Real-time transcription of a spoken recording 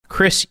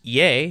Chris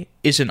Ye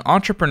is an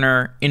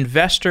entrepreneur,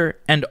 investor,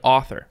 and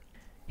author.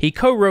 He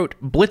co-wrote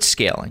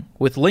Blitzscaling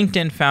with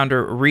LinkedIn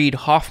founder Reid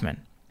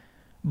Hoffman.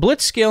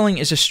 Blitzscaling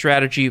is a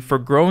strategy for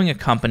growing a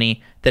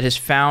company that has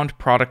found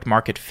product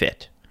market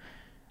fit.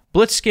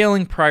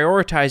 Blitzscaling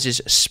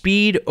prioritizes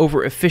speed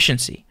over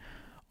efficiency,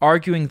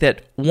 arguing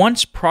that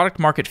once product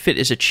market fit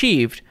is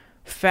achieved,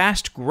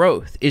 fast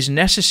growth is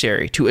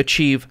necessary to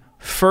achieve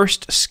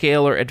first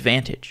scaler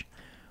advantage.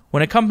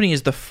 When a company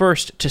is the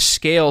first to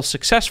scale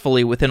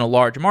successfully within a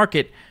large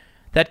market,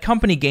 that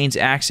company gains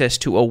access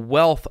to a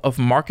wealth of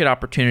market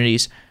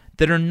opportunities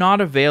that are not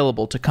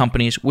available to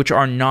companies which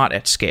are not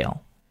at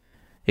scale.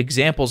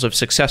 Examples of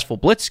successful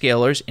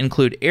blitzscalers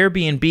include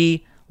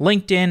Airbnb,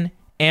 LinkedIn,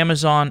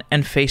 Amazon,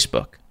 and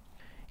Facebook.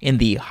 In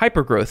the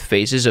hypergrowth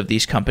phases of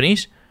these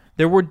companies,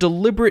 there were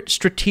deliberate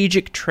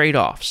strategic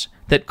trade-offs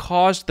that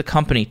caused the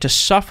company to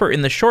suffer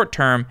in the short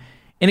term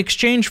in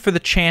exchange for the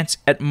chance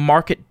at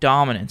market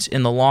dominance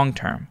in the long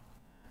term.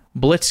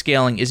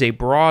 Blitzscaling is a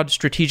broad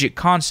strategic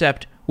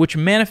concept which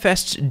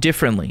manifests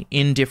differently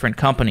in different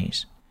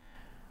companies.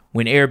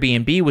 When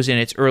Airbnb was in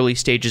its early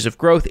stages of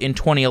growth in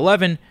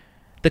 2011,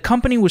 the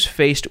company was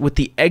faced with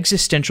the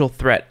existential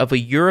threat of a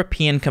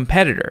European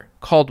competitor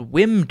called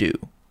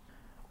Wimdu.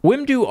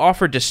 Wimdu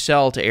offered to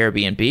sell to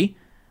Airbnb,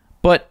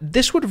 but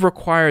this would have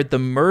required the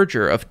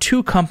merger of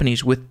two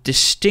companies with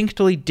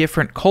distinctly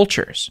different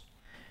cultures.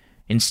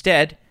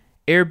 Instead,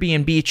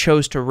 Airbnb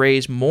chose to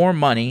raise more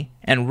money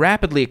and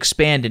rapidly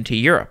expand into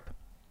Europe.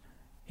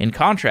 In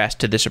contrast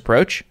to this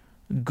approach,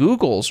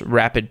 Google's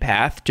rapid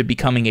path to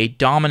becoming a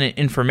dominant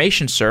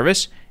information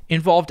service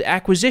involved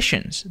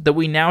acquisitions that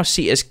we now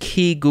see as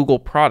key Google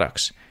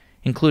products,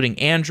 including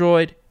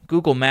Android,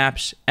 Google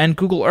Maps, and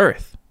Google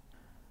Earth.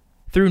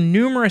 Through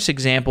numerous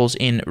examples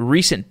in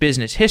recent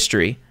business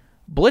history,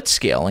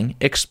 blitzscaling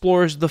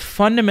explores the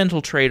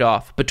fundamental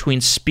trade-off between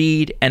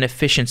speed and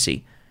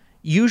efficiency,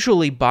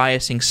 usually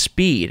biasing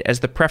speed as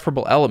the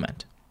preferable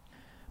element.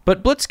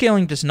 But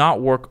blitzscaling does not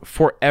work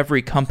for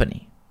every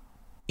company.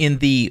 In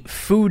the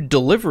food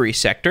delivery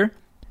sector,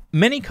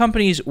 many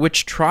companies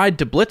which tried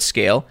to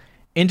blitzscale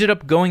ended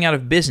up going out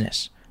of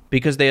business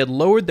because they had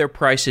lowered their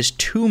prices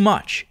too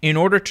much in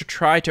order to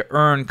try to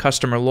earn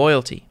customer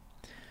loyalty.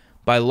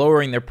 By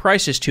lowering their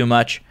prices too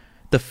much,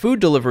 the food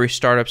delivery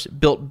startups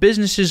built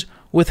businesses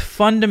with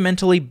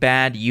fundamentally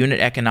bad unit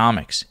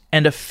economics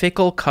and a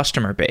fickle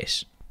customer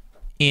base.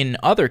 In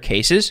other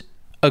cases,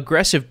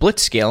 aggressive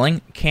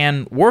blitzscaling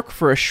can work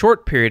for a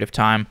short period of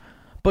time,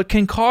 but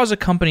can cause a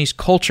company's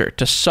culture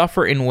to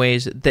suffer in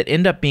ways that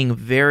end up being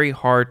very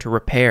hard to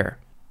repair.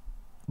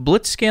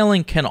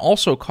 Blitzscaling can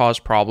also cause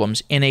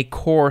problems in a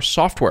core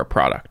software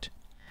product.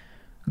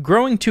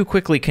 Growing too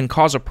quickly can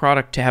cause a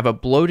product to have a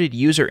bloated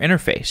user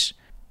interface.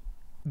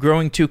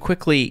 Growing too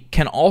quickly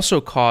can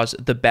also cause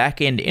the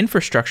back-end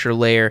infrastructure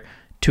layer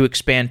to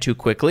expand too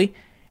quickly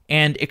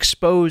and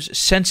expose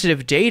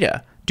sensitive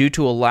data due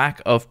to a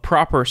lack of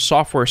proper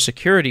software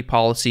security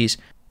policies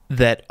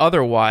that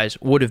otherwise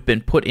would have been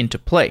put into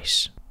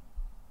place.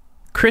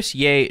 Chris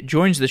Ye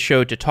joins the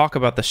show to talk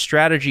about the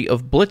strategy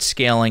of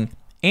blitzscaling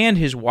and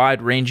his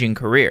wide-ranging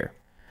career.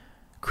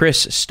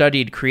 Chris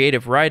studied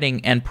creative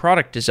writing and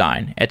product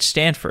design at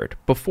Stanford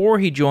before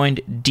he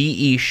joined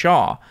D.E.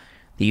 Shaw,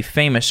 the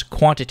famous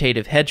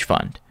quantitative hedge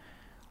fund.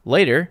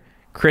 Later,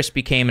 Chris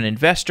became an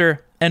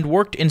investor and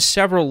worked in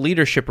several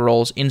leadership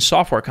roles in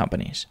software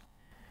companies.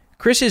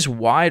 Chris's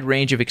wide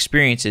range of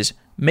experiences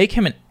make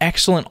him an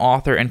excellent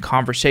author and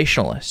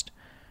conversationalist.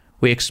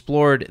 We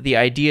explored the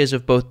ideas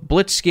of both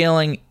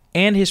blitzscaling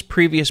and his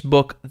previous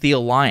book, The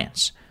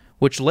Alliance,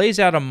 which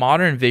lays out a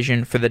modern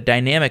vision for the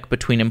dynamic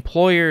between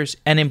employers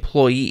and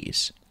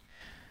employees.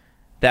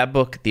 That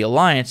book, The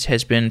Alliance,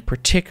 has been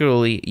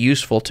particularly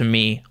useful to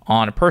me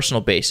on a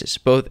personal basis,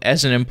 both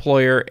as an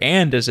employer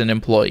and as an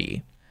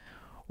employee.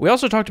 We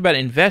also talked about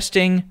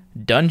investing,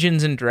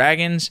 Dungeons and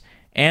Dragons,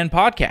 and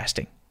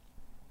podcasting.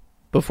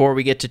 Before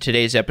we get to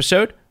today's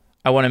episode,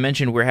 I want to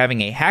mention we're having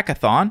a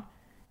hackathon.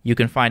 You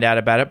can find out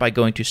about it by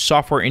going to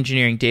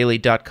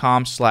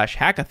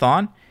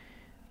softwareengineeringdaily.com/hackathon.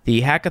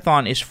 The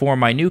hackathon is for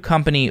my new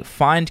company,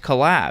 Find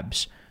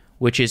Collabs,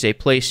 which is a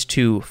place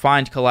to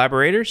find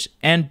collaborators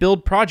and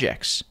build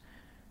projects.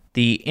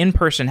 The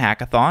in-person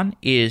hackathon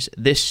is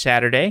this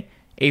Saturday,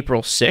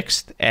 April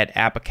 6th at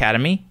App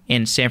Academy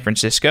in San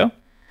Francisco.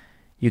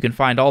 You can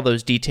find all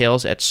those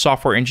details at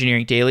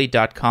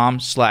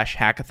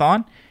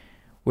softwareengineeringdaily.com/hackathon.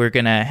 We're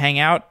going to hang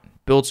out,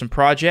 build some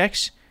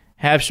projects,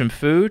 have some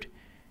food,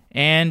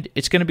 and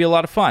it's going to be a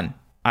lot of fun.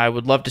 I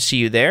would love to see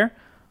you there,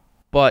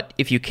 but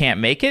if you can't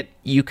make it,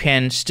 you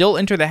can still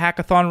enter the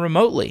hackathon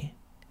remotely.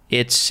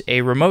 It's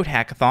a remote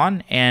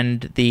hackathon,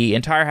 and the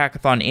entire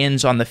hackathon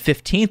ends on the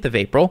 15th of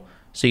April,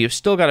 so you've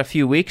still got a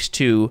few weeks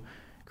to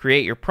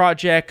create your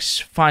projects,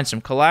 find some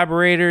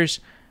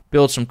collaborators,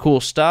 build some cool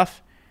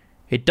stuff.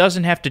 It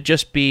doesn't have to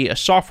just be a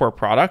software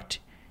product.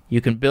 You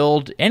can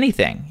build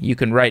anything. You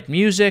can write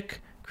music,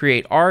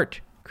 create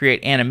art,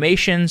 create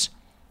animations,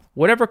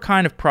 whatever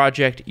kind of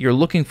project you're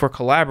looking for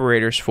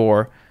collaborators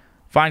for.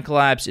 Find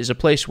Collabs is a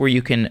place where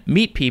you can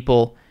meet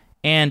people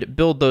and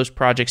build those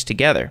projects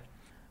together.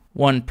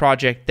 One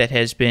project that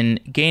has been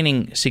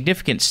gaining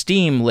significant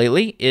steam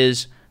lately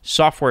is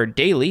Software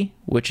Daily,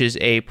 which is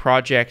a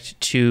project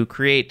to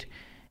create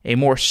a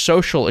more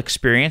social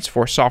experience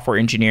for Software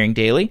Engineering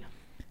Daily.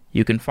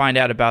 You can find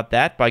out about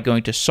that by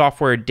going to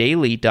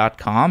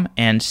softwaredaily.com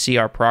and see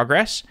our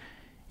progress.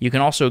 You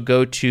can also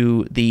go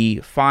to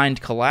the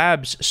Find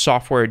Collabs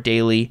Software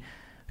Daily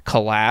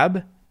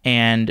collab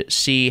and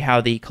see how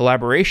the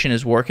collaboration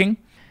is working.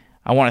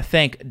 I want to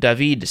thank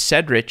David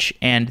Cedrich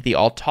and the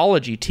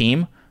Altology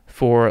team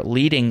for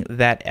leading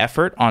that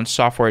effort on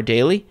Software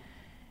Daily.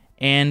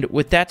 And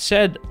with that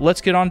said,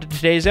 let's get on to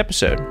today's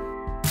episode.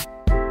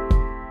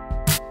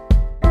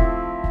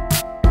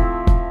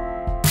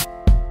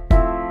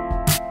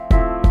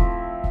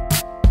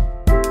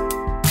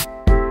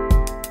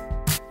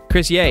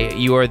 Chris Yeh,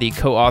 you are the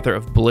co-author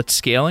of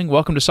Blitzscaling.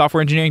 Welcome to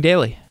Software Engineering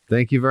Daily.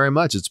 Thank you very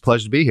much. It's a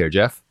pleasure to be here,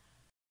 Jeff.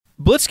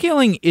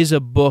 Blitzscaling is a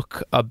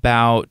book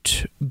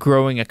about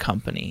growing a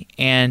company,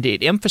 and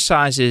it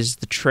emphasizes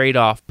the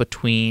trade-off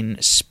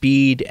between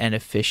speed and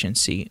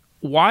efficiency.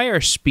 Why are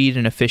speed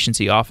and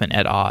efficiency often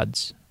at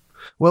odds?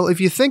 Well,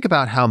 if you think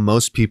about how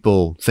most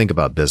people think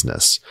about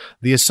business,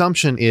 the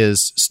assumption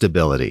is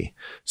stability.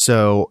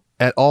 So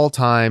at all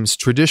times,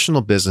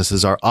 traditional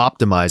businesses are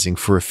optimizing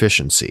for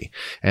efficiency,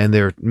 and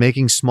they're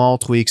making small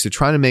tweaks. They're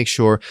trying to make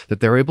sure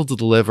that they're able to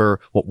deliver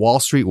what Wall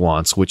Street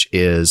wants, which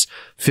is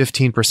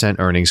 15%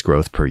 earnings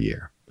growth per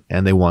year.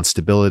 And they want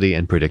stability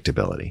and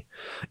predictability.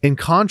 In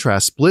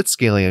contrast,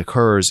 blitzscaling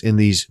occurs in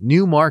these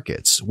new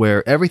markets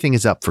where everything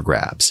is up for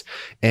grabs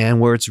and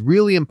where it's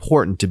really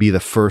important to be the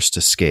first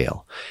to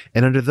scale.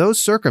 And under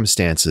those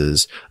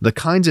circumstances, the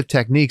kinds of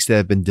techniques that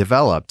have been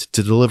developed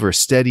to deliver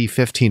steady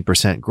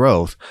 15%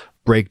 growth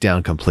break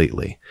down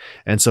completely.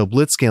 And so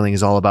blitzscaling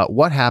is all about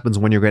what happens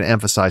when you're going to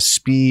emphasize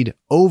speed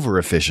over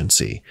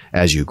efficiency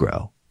as you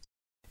grow.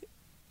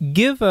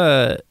 Give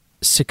a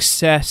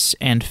success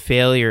and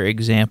failure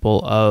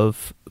example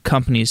of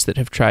companies that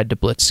have tried to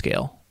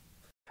blitzscale.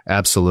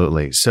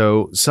 Absolutely.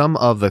 So some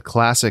of the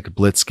classic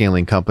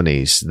blitzscaling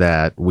companies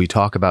that we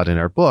talk about in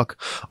our book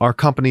are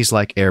companies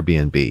like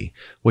Airbnb,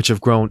 which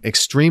have grown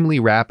extremely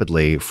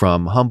rapidly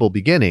from humble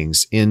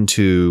beginnings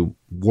into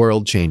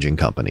world-changing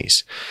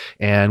companies.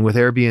 And with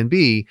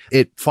Airbnb,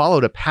 it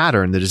followed a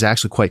pattern that is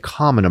actually quite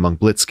common among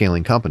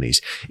blitzscaling companies.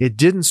 It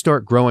didn't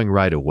start growing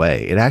right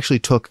away. It actually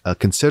took a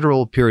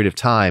considerable period of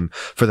time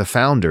for the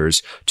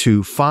founders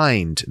to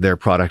find their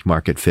product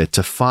market fit,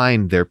 to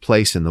find their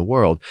place in the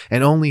world.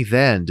 And only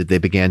then did they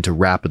begin to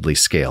rapidly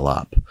scale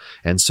up.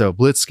 And so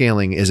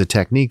blitzscaling is a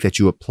technique that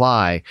you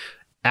apply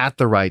at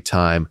the right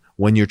time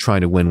when you're trying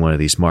to win one of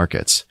these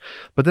markets.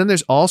 But then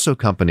there's also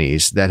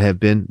companies that have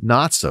been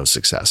not so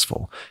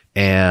successful.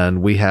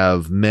 And we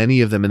have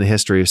many of them in the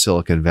history of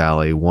Silicon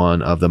Valley.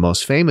 One of the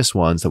most famous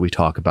ones that we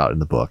talk about in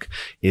the book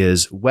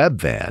is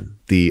Webvan,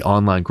 the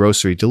online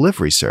grocery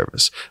delivery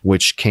service,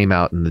 which came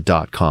out in the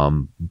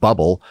dot-com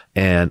bubble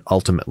and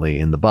ultimately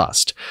in the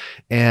bust.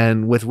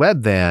 And with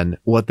Webvan,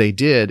 what they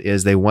did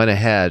is they went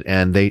ahead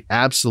and they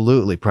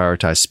absolutely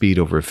prioritized speed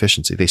over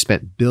efficiency. They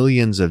spent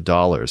billions of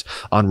dollars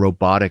on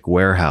robotic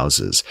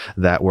warehouses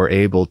that were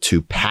able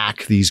to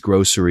pack these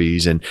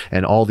groceries and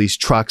all these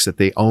trucks that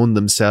they owned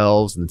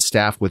themselves and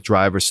staffed with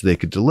drivers so they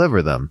could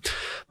deliver them.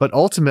 But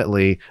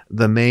ultimately,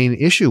 the main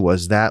issue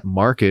was that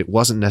market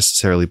wasn't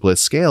necessarily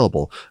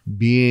blitzscalable.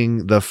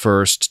 Being the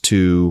first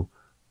to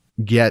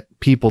get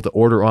people to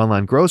order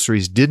online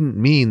groceries didn't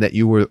mean that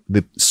you were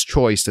the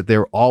choice that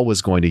they're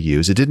always going to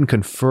use. It didn't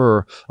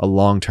confer a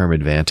long-term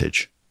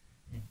advantage.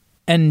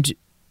 And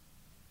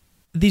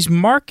these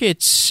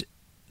markets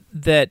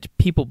that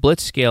people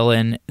blitzscale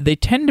in, they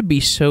tend to be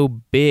so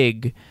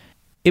big.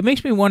 It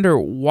makes me wonder,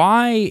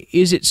 why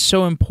is it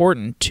so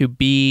important to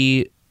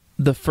be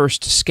the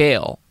first to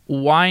scale?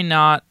 Why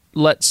not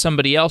let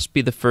somebody else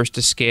be the first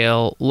to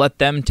scale, let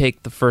them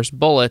take the first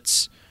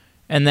bullets,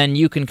 and then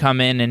you can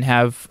come in and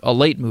have a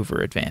late mover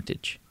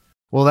advantage?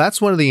 Well,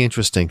 that's one of the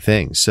interesting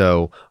things.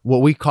 So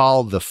what we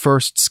call the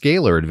first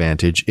scaler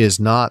advantage is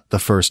not the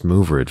first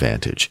mover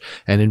advantage.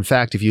 And in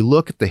fact, if you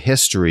look at the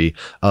history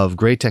of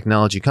great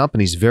technology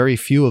companies, very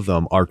few of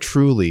them are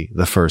truly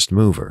the first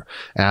mover.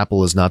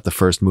 Apple is not the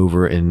first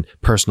mover in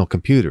personal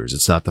computers.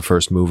 It's not the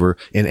first mover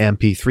in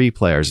MP3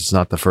 players. It's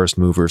not the first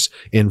movers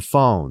in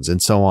phones,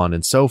 and so on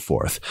and so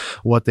forth.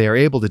 What they are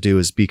able to do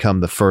is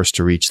become the first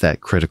to reach that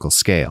critical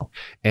scale.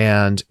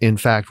 And in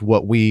fact,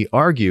 what we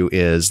argue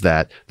is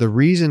that the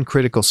reason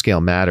critical scale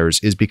matters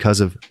is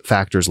because of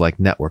factors like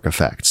network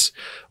effects,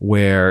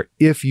 where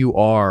if you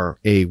are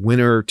a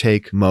winner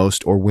take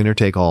most or winner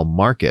take all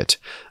market,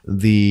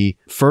 the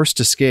first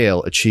to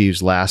scale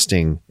achieves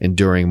lasting,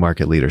 enduring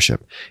market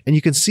leadership. And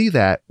you can see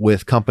that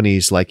with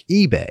companies like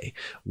eBay,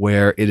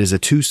 where it is a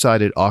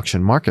two-sided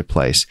auction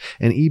marketplace.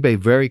 And eBay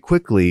very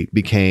quickly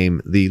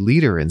became the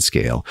leader in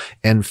scale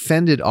and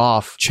fended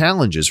off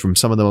challenges from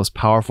some of the most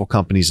powerful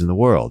companies in the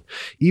world.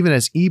 Even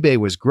as eBay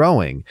was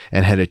growing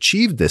and had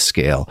achieved this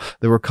scale,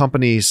 there were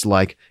companies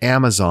like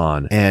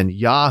Amazon and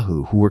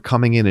Yahoo who were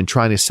coming in and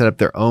trying to set up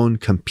their own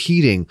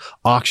competing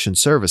auction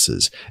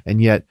services.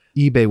 And yet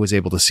eBay was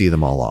able to see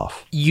them all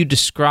off. You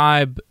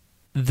describe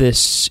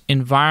this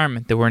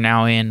environment that we're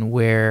now in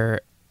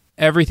where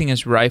everything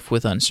is rife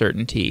with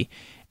uncertainty,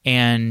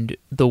 and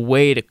the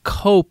way to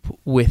cope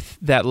with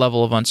that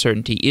level of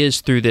uncertainty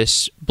is through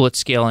this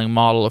blitzscaling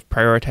model of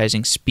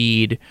prioritizing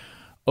speed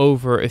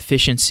over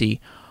efficiency.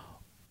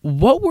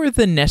 What were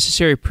the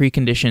necessary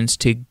preconditions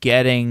to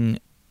getting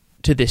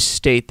to this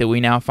state that we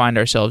now find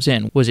ourselves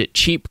in? Was it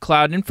cheap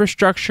cloud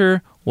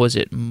infrastructure? Was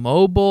it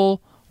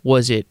mobile?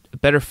 Was it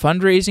better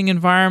fundraising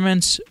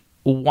environments?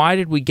 Why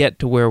did we get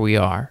to where we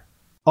are?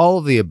 All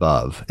of the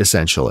above,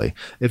 essentially.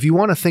 If you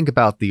want to think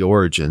about the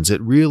origins,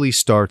 it really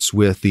starts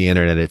with the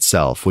internet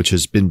itself, which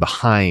has been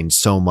behind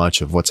so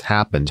much of what's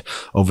happened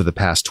over the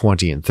past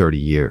 20 and 30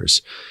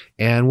 years.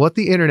 And what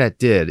the internet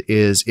did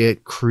is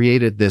it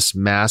created this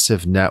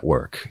massive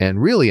network,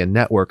 and really a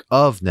network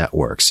of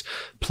networks,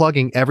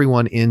 plugging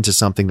everyone into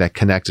something that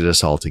connected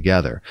us all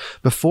together.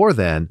 Before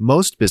then,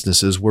 most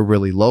businesses were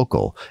really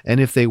local. And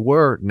if they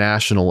were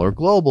national or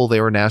global,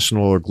 they were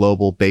national or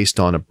global based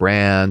on a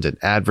brand and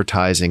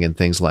advertising and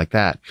things like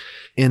that.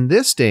 In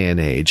this day and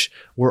age,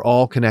 we're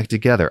all connected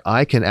together.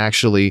 I can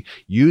actually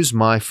use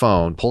my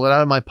phone, pull it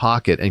out of my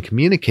pocket, and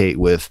communicate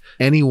with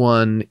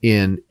anyone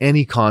in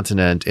any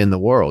continent in the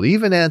world,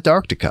 even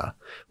Antarctica,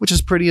 which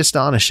is pretty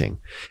astonishing.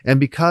 And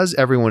because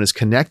everyone is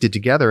connected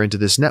together into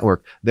this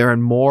network, there are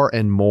more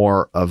and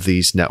more of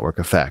these network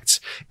effects.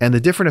 And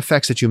the different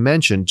effects that you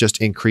mentioned just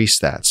increase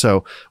that.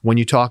 So when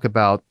you talk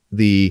about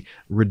the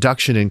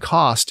reduction in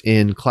cost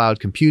in cloud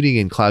computing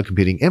and cloud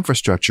computing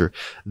infrastructure,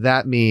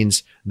 that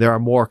means there are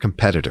more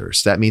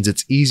competitors. That means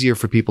it's easier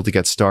for people to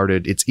get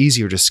started. It's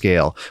easier to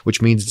scale,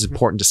 which means it's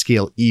important to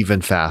scale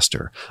even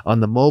faster.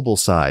 On the mobile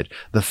side,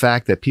 the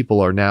fact that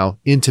people are now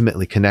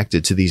intimately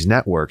connected to these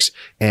networks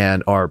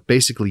and are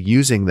basically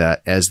using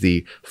that as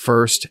the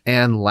first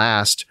and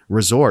last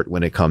resort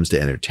when it comes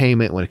to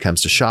entertainment, when it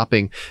comes to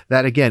shopping,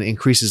 that again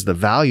increases the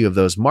value of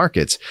those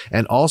markets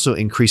and also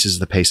increases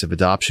the pace of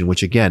adoption,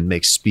 which again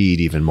makes speed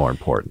even more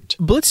important.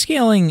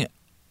 Blitzscaling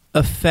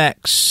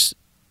affects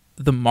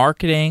the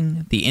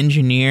marketing, the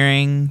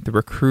engineering, the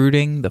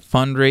recruiting, the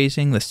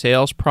fundraising, the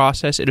sales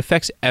process. It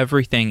affects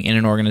everything in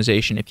an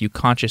organization if you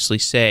consciously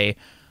say,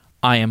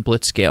 I am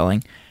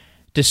blitzscaling.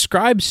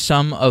 Describe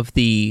some of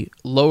the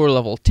lower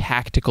level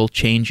tactical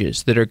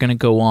changes that are going to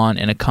go on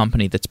in a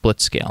company that's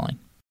blitzscaling.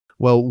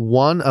 Well,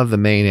 one of the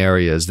main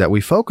areas that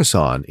we focus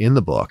on in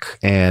the book,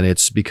 and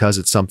it's because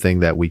it's something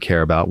that we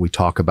care about, we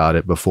talk about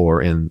it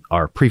before in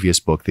our previous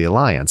book, The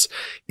Alliance,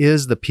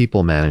 is the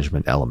people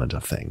management element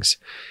of things.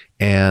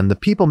 And the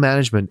people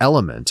management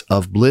element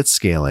of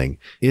blitzscaling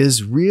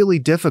is really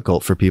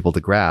difficult for people to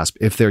grasp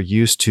if they're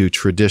used to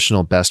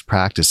traditional best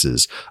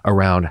practices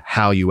around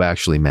how you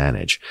actually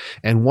manage.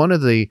 And one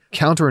of the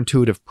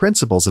counterintuitive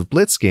principles of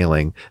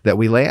blitzscaling that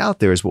we lay out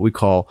there is what we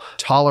call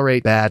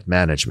tolerate bad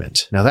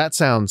management. Now that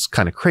sounds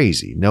kind of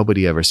crazy.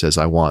 Nobody ever says,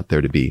 I want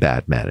there to be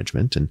bad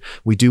management. And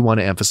we do want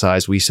to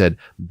emphasize, we said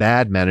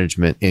bad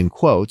management in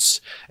quotes,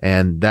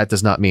 and that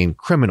does not mean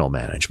criminal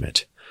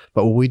management.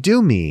 But what we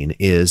do mean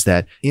is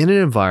that in an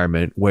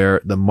environment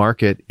where the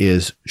market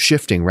is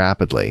shifting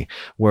rapidly,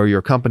 where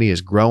your company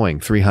is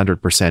growing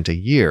 300% a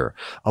year,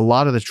 a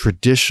lot of the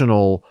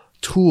traditional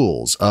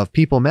tools of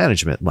people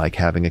management, like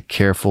having a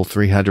careful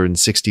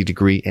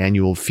 360-degree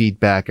annual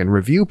feedback and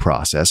review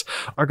process,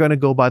 are going to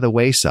go by the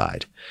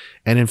wayside.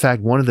 And in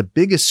fact, one of the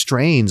biggest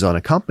strains on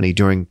a company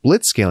during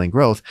blitzscaling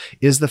growth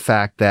is the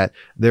fact that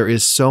there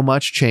is so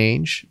much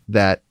change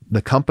that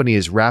the company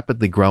is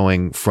rapidly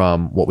growing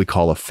from what we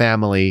call a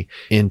family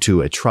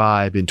into a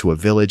tribe, into a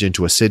village,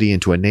 into a city,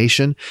 into a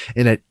nation.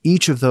 And at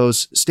each of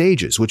those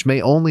stages, which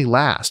may only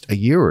last a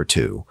year or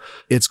two,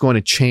 it's going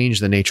to change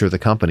the nature of the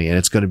company. And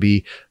it's going to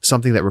be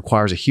something that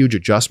requires a huge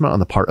adjustment on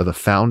the part of the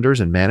founders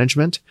and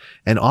management,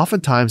 and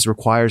oftentimes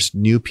requires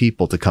new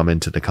people to come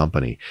into the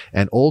company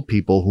and old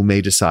people who may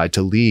decide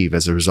to leave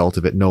as a result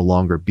of it no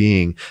longer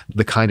being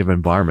the kind of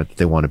environment that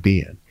they want to be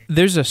in.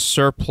 There's a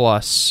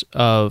surplus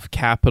of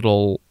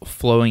capital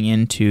flowing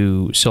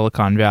into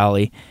Silicon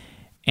Valley,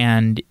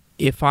 and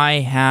if I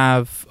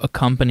have a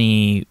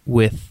company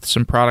with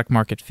some product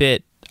market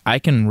fit, I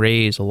can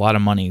raise a lot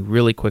of money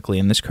really quickly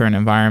in this current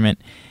environment.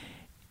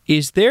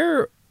 Is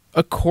there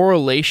a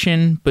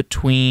correlation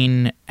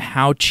between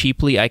how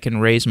cheaply I can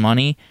raise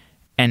money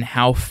and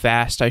how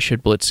fast I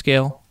should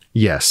blitzscale?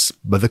 Yes,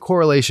 but the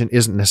correlation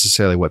isn't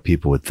necessarily what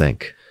people would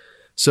think.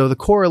 So the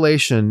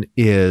correlation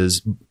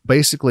is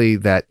basically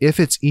that if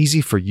it's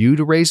easy for you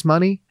to raise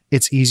money,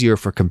 it's easier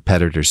for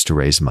competitors to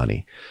raise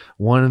money.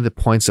 One of the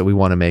points that we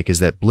want to make is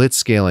that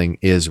blitzscaling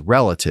is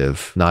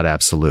relative, not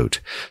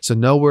absolute. So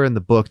nowhere in the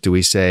book do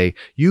we say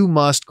you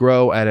must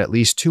grow at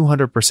least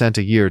 200%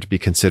 a year to be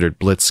considered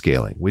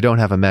blitzscaling. We don't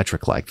have a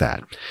metric like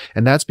that.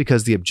 And that's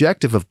because the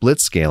objective of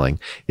blitzscaling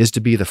is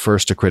to be the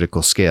first to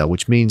critical scale,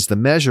 which means the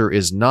measure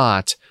is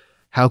not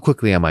how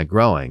quickly am I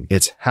growing?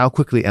 It's how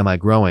quickly am I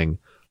growing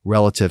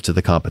relative to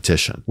the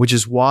competition, which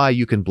is why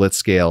you can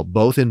blitzscale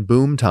both in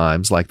boom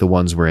times like the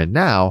ones we're in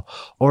now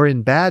or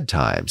in bad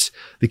times.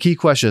 The key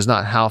question is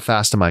not how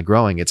fast am I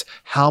growing? It's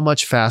how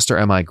much faster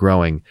am I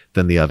growing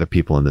than the other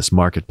people in this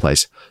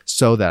marketplace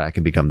so that I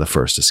can become the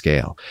first to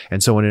scale.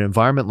 And so in an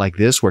environment like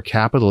this where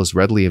capital is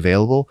readily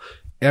available,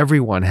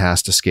 everyone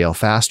has to scale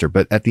faster.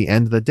 But at the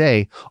end of the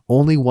day,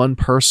 only one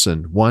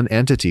person, one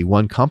entity,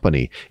 one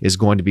company is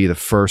going to be the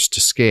first to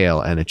scale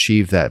and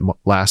achieve that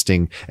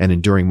lasting and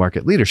enduring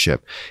market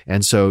leadership.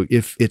 And so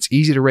if it's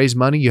easy to raise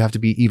money, you have to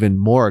be even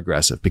more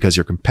aggressive because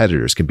your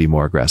competitors can be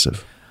more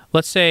aggressive.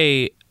 Let's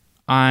say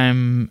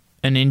I'm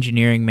an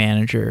engineering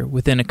manager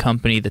within a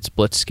company that's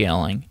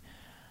blitzscaling.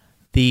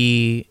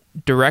 The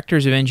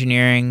directors of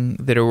engineering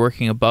that are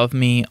working above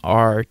me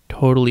are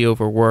totally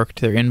overworked.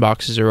 Their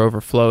inboxes are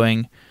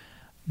overflowing.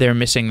 They're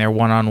missing their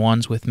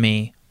one-on-ones with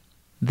me.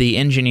 The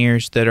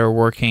engineers that are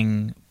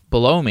working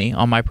below me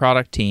on my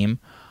product team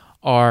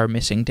are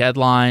missing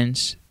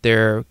deadlines.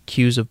 Their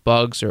queues of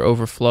bugs are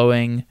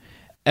overflowing.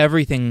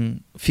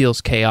 Everything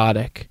feels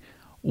chaotic.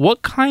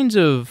 What kinds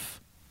of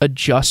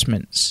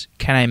adjustments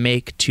can I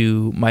make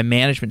to my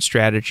management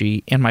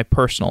strategy in my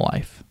personal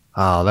life?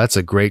 Oh, that's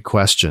a great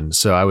question.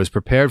 So I was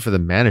prepared for the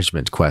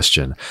management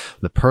question.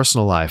 The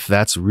personal life,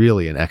 that's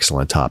really an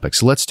excellent topic.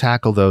 So let's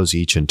tackle those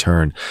each in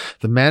turn.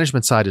 The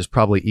management side is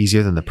probably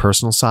easier than the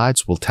personal side,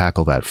 so we'll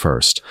tackle that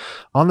first.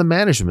 On the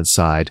management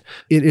side,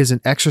 it is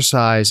an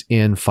exercise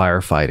in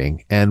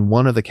firefighting. And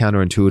one of the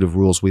counterintuitive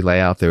rules we lay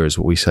out there is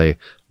what we say,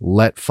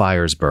 let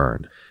fires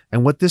burn.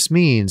 And what this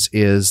means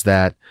is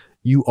that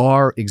you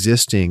are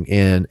existing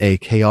in a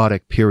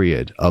chaotic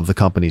period of the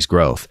company's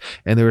growth,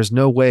 and there is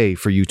no way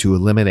for you to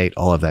eliminate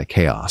all of that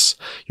chaos.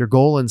 Your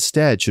goal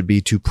instead should be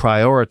to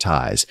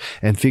prioritize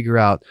and figure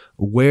out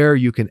where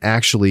you can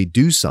actually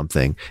do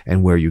something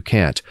and where you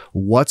can't.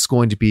 What's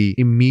going to be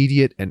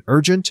immediate and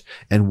urgent,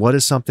 and what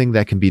is something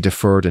that can be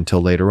deferred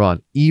until later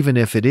on, even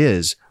if it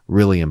is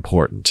really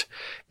important.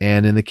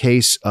 And in the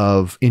case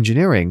of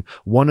engineering,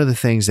 one of the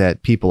things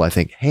that people I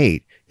think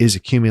hate is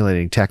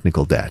accumulating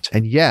technical debt.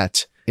 And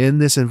yet, in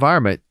this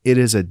environment, it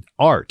is an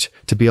art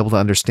to be able to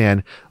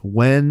understand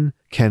when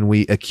can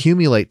we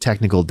accumulate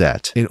technical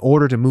debt in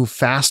order to move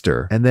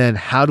faster, and then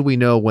how do we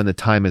know when the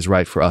time is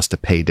right for us to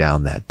pay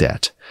down that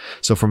debt?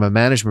 So from a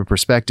management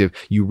perspective,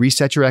 you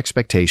reset your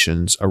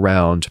expectations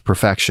around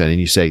perfection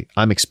and you say,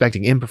 I'm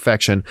expecting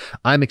imperfection,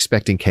 I'm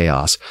expecting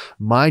chaos.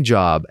 My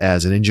job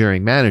as an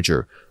engineering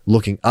manager,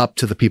 looking up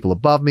to the people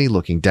above me,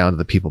 looking down to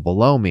the people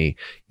below me,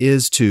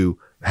 is to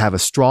have a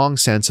strong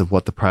sense of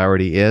what the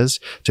priority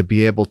is, to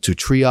be able to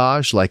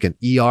triage like an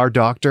ER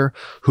doctor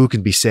who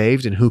can be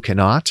saved and who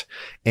cannot,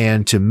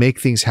 and to make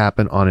things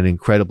happen on an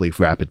incredibly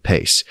rapid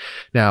pace.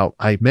 Now,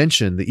 I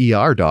mentioned the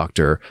ER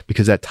doctor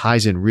because that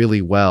ties in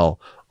really well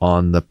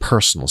on the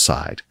personal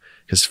side.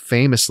 Because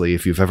famously,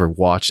 if you've ever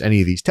watched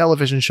any of these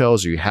television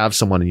shows or you have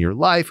someone in your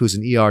life who's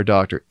an ER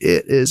doctor,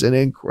 it is an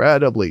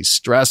incredibly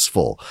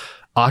stressful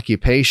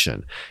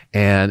occupation.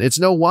 And it's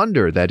no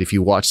wonder that if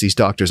you watch these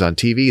doctors on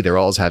TV, they're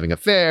always having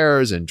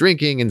affairs and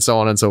drinking and so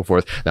on and so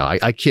forth. Now,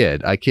 I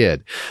kid.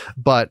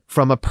 But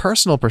from a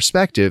personal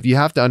perspective, you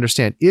have to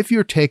understand if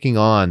you're taking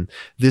on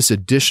this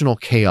additional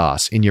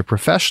chaos in your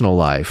professional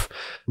life,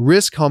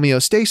 risk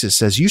homeostasis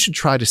says you should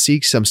try to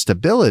seek some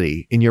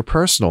stability in your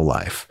personal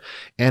life.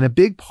 And a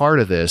big part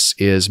of this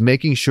is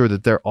making sure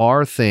that there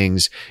are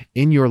things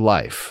in your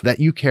life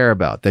that you care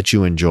about, that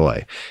you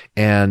enjoy.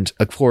 And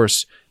of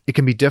course, it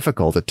can be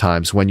difficult at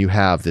times when you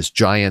have this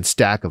giant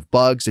stack of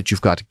bugs that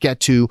you've got to get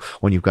to,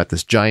 when you've got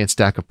this giant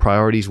stack of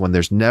priorities, when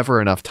there's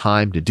never enough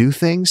time to do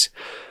things.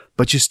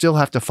 But you still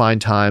have to find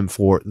time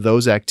for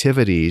those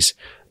activities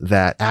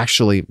that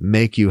actually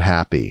make you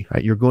happy,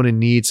 right? You're going to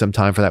need some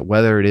time for that,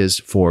 whether it is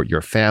for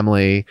your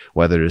family,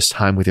 whether it is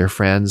time with your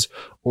friends,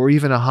 or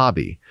even a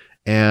hobby.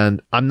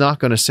 And I'm not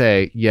going to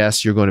say,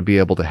 yes, you're going to be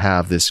able to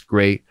have this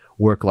great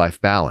work-life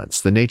balance.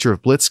 The nature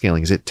of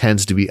blitzscaling is it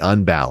tends to be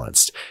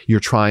unbalanced. You're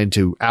trying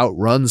to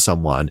outrun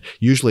someone.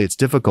 Usually it's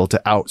difficult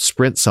to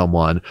out-sprint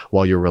someone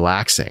while you're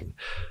relaxing.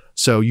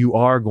 So you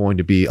are going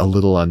to be a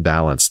little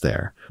unbalanced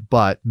there.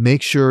 But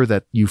make sure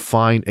that you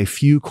find a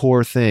few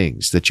core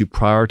things that you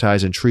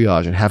prioritize and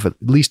triage and have at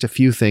least a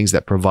few things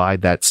that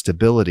provide that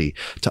stability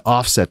to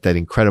offset that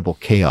incredible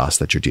chaos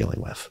that you're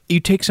dealing with.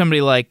 You take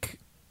somebody like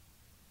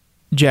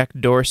Jack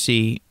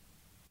Dorsey.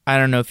 I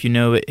don't know if you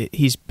know,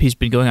 he's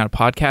been going on a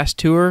podcast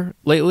tour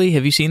lately.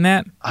 Have you seen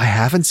that? I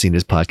haven't seen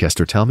his podcast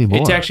tour. Tell me more.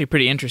 It's actually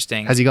pretty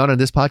interesting. Has he gone on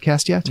this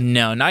podcast yet?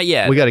 No, not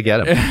yet. We got to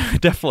get him.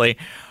 Definitely.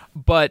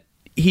 But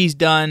he's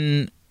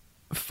done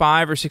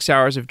 5 or 6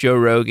 hours of Joe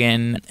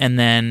Rogan and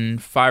then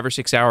 5 or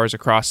 6 hours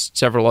across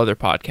several other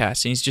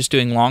podcasts. And he's just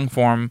doing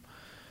long-form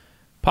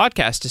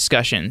podcast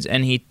discussions.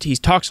 And he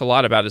talks a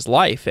lot about his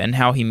life and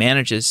how he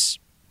manages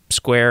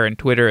Square and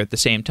Twitter at the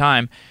same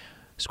time.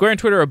 Square and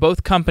Twitter are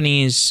both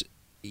companies,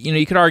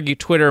 you could argue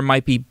Twitter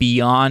might be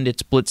beyond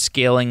its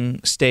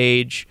blitzscaling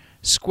stage.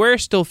 Square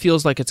still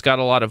feels like it's got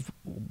a lot of,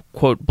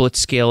 quote,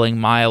 blitzscaling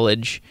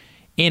mileage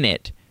in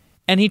it.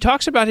 And he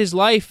talks about his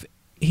life.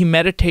 He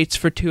meditates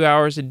for 2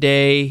 hours a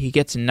day. He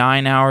gets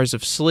 9 hours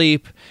of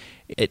sleep.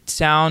 It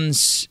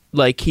sounds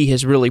like he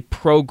has really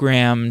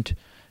programmed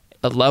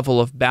a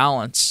level of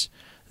balance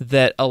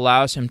that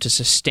allows him to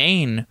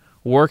sustain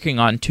working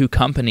on 2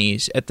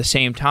 companies at the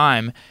same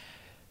time.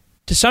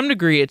 To some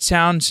degree, it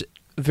sounds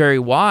very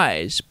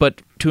wise,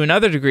 but to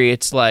another degree,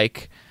 it's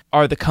like,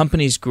 are the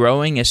companies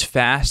growing as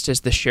fast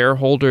as the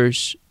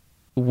shareholders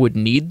would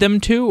need them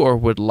to or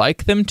would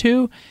like them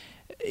to?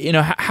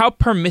 How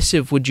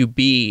permissive would you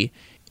be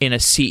in a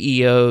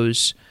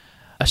CEO's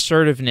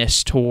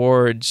assertiveness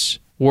towards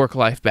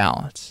work-life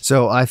balance?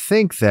 So I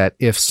think that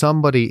if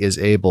somebody is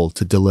able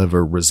to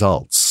deliver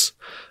results,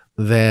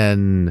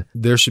 then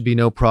there should be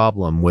no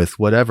problem with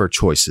whatever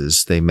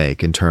choices they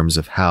make in terms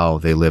of how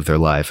they live their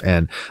life.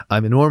 And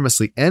I'm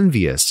enormously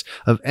envious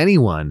of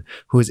anyone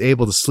who is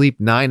able to sleep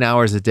 9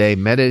 hours a day,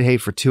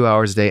 meditate for 2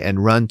 hours a day,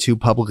 and run 2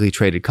 publicly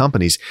traded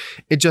companies.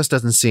 It just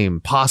doesn't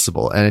seem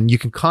possible. And you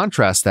can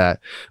contrast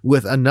that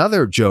with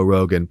another Joe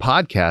Rogan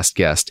podcast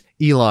guest,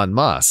 Elon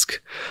Musk,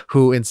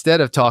 who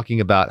instead of talking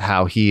about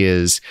how he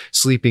is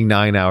sleeping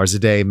 9 hours a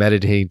day,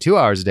 meditating 2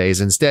 hours a day, is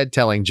instead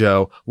telling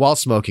Joe while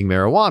smoking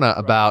marijuana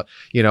about,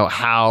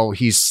 how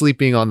he's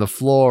sleeping on the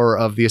floor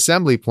of the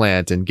assembly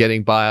plant and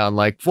getting by on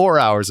like 4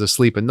 hours of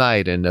sleep a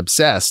night and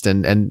obsessed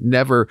and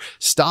never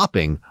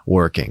stopping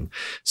working.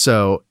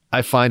 So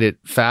I find it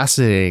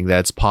fascinating that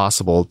it's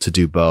possible to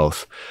do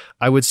both.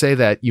 I would say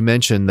that you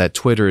mentioned that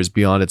Twitter is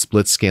beyond its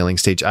blitzscaling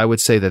stage. I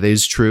would say that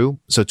is true.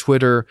 So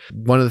Twitter,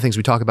 one of the things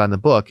we talk about in the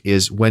book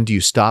is when do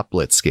you stop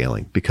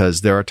blitzscaling?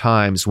 Because there are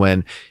times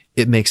when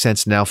it makes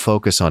sense to now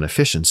focus on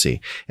efficiency.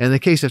 And in the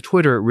case of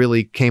Twitter, it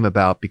really came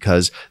about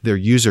because their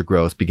user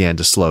growth began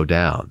to slow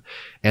down.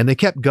 And they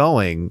kept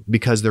going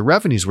because their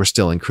revenues were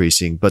still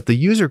increasing, but the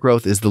user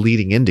growth is the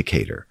leading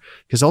indicator.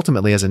 Because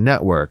ultimately, as a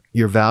network,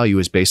 your value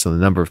is based on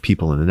the number of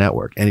people in the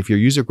network. And if your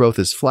user growth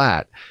is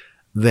flat,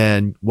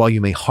 then while you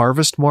may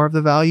harvest more of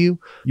the value,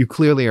 you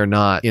clearly are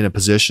not in a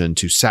position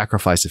to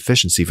sacrifice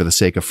efficiency for the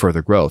sake of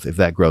further growth if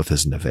that growth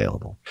isn't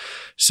available.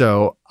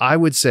 So I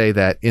would say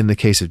that in the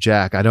case of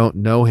Jack, I don't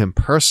know him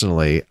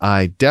personally.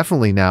 I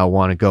definitely now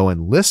want to go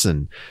and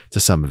listen to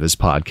some of his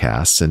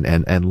podcasts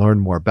and learn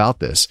more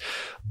about this.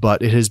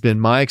 But it has been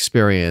my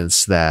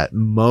experience that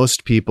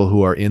most people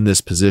who are in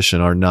this position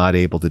are not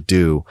able to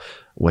do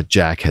what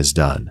Jack has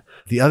done.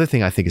 The other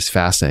thing I think is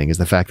fascinating is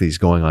the fact that he's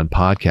going on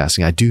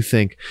podcasting. I do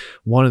think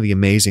one of the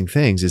amazing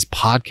things is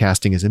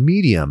podcasting as a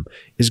medium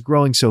is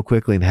growing so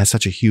quickly and has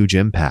such a huge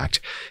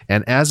impact.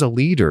 And as a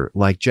leader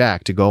like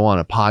Jack, to go on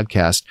a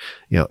podcast,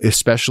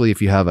 especially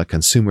if you have a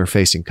consumer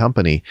facing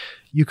company,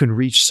 you can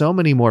reach so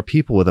many more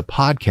people with a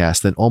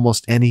podcast than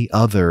almost any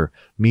other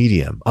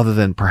medium, other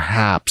than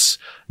perhaps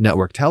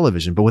network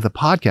television. But with a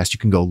podcast, you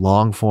can go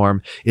long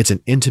form. It's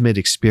an intimate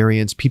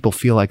experience. People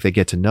feel like they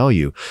get to know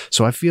you.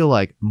 So I feel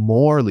like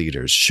more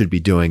leaders should be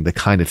doing the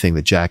kind of thing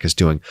that Jack is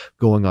doing,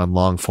 going on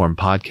long form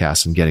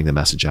podcasts and getting the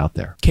message out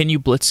there. Can you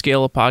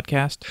blitzscale a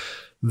podcast?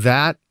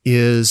 That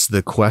is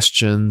the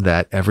question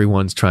that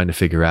everyone's trying to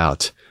figure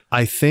out.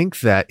 I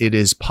think that it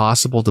is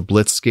possible to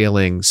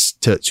blitzscaling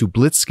to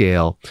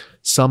blitzscale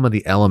some of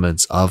the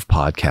elements of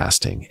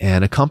podcasting.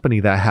 And a company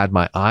that I had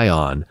my eye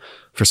on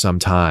for some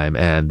time,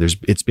 and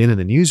it's been in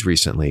the news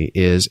recently,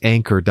 is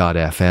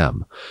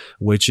Anchor.fm,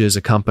 which is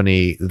a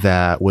company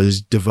that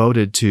was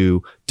devoted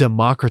to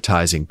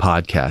democratizing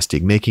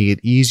podcasting, making it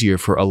easier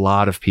for a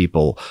lot of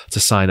people to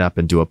sign up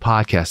and do a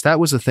podcast.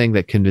 That was the thing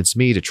that convinced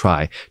me to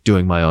try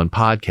doing my own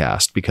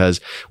podcast, because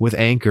with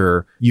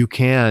Anchor, you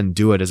can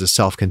do it as a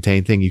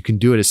self-contained thing. You can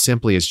do it as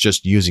simply as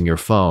just using your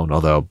phone,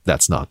 although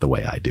that's not the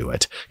way I do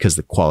it because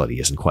the quality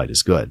isn't quite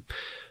as good.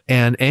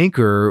 And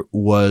Anchor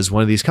was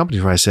one of these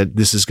companies where I said,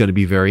 this is going to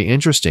be very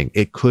interesting.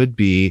 It could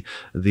be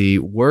the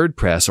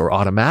WordPress or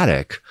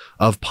Automatic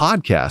of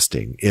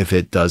podcasting if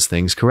it does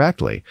things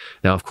correctly.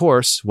 Now, of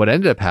course, what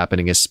ended up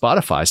happening is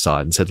Spotify saw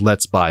it and said,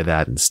 let's buy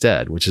that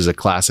instead, which is a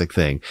classic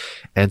thing.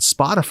 And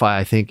Spotify,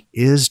 I think,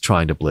 is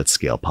trying to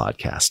blitzscale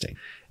podcasting.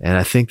 And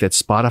I think that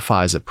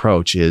Spotify's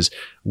approach is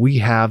we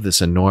have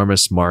this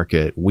enormous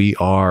market. We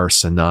are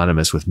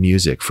synonymous with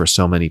music for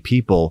so many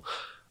people.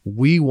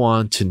 We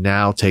want to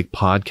now take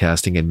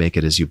podcasting and make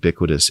it as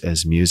ubiquitous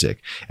as music.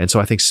 And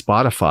so I think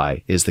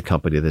Spotify is the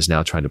company that is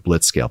now trying to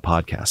blitzscale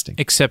podcasting.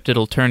 Except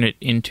it'll turn it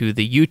into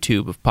the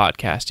YouTube of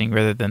podcasting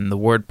rather than the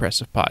WordPress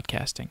of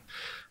podcasting.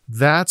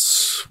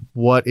 That's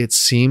what it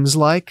seems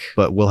like,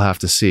 but we'll have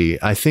to see.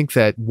 I think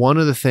that one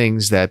of the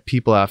things that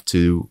people have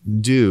to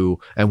do,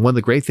 and one of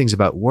the great things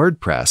about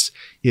WordPress,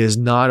 is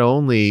not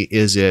only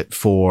is it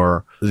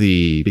for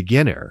the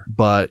beginner,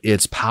 but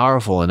it's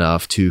powerful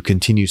enough to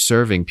continue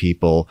serving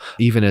people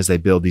even as they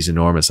build these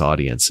enormous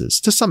audiences.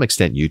 To some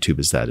extent, YouTube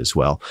is that as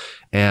well.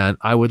 And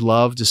I would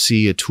love to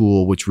see a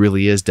tool which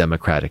really is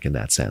democratic in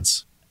that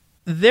sense.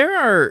 There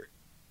are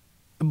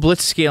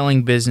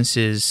blitzscaling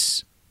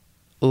businesses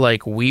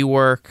like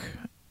WeWork,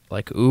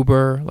 like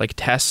Uber, like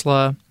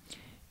Tesla,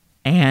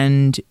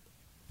 and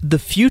the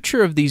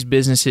future of these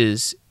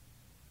businesses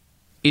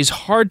is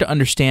hard to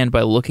understand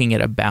by looking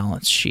at a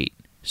balance sheet.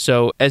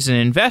 So as an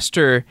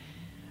investor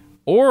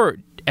or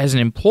as an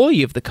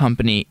employee of the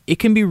company, it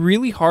can be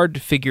really hard to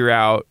figure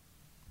out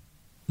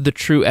the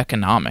true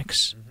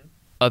economics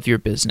of your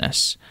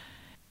business.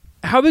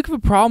 How big of a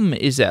problem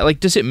is that?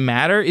 Like, does it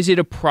matter? Is it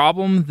a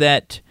problem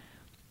that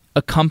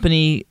a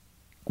company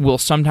will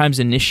sometimes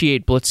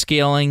initiate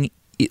blitzscaling?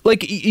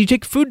 Like, you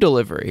take food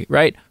delivery,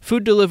 right?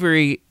 Food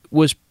delivery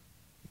was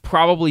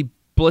probably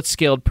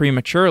blitzscaled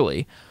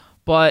prematurely,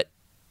 but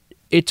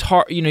it's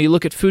hard. You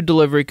look at food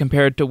delivery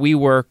compared to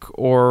WeWork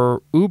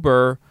or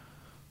Uber,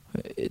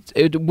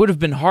 it would have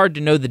been hard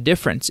to know the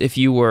difference if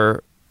you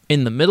were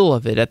in the middle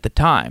of it at the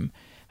time.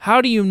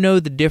 How do you know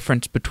the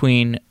difference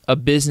between a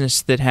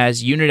business that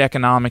has unit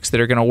economics that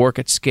are going to work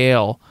at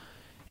scale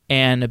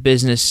and a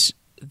business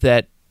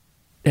that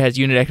has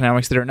unit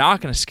economics that are not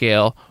going to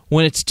scale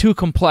when it's too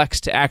complex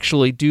to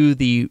actually do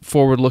the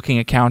forward-looking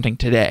accounting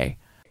today?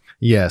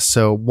 Yes.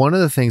 So one of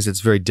the things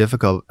that's very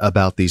difficult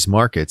about these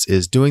markets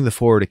is doing the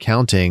forward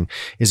accounting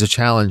is a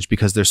challenge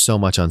because there's so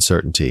much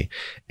uncertainty.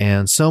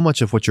 And so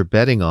much of what you're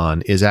betting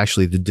on is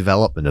actually the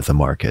development of the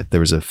market.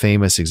 There was a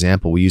famous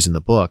example we use in the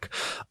book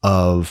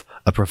of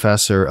a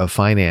professor of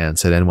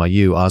finance at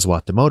NYU,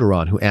 Aswath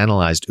Damodaran, who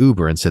analyzed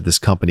Uber and said this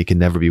company can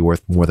never be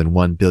worth more than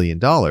 $1 billion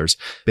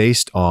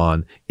based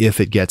on if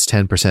it gets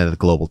 10% of the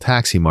global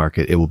taxi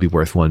market, it will be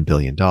worth $1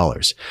 billion.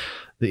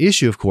 The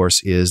issue, of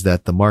course, is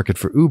that the market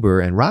for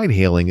Uber and ride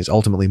hailing is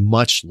ultimately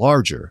much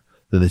larger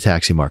than the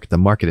taxi market. The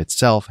market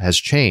itself has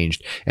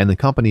changed, and the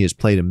company has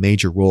played a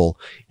major role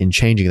in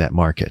changing that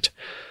market.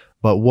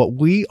 But what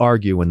we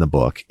argue in the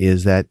book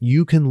is that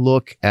you can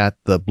look at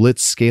the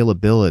blitz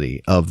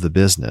scalability of the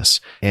business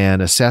and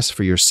assess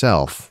for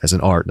yourself, as an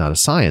art, not a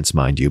science,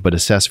 mind you, but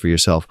assess for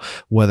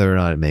yourself whether or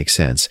not it makes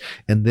sense.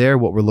 And there,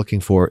 what we're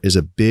looking for is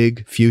a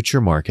big future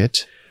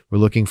market. We're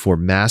looking for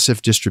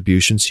massive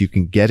distribution so you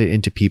can get it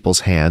into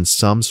people's hands,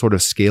 some sort of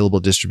scalable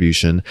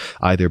distribution,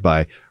 either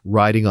by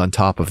riding on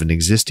top of an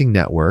existing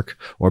network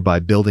or by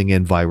building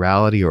in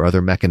virality or other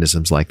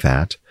mechanisms like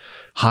that.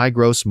 High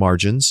gross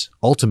margins,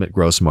 ultimate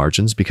gross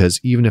margins, because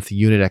even if the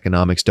unit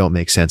economics don't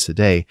make sense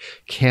today,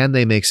 can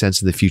they make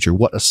sense in the future?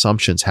 What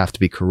assumptions have to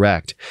be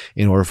correct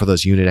in order for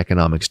those unit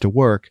economics to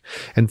work?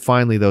 And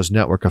finally, those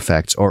network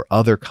effects or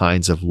other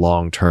kinds of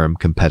long-term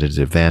competitive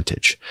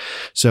advantage.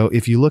 So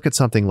if you look at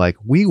something like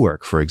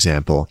WeWork, for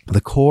example,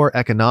 the core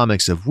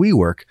economics of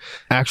WeWork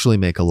actually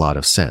make a lot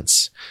of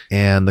sense.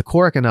 And the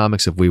core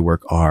economics of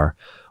WeWork are,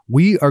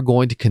 we are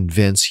going to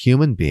convince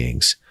human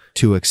beings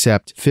to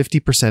accept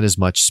 50% as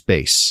much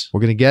space. We're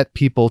going to get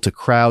people to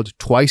crowd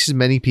twice as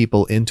many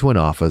people into an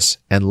office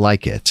and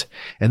like it.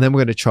 And then we're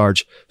going to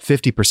charge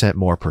 50%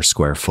 more per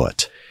square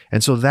foot.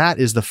 And so that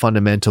is the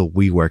fundamental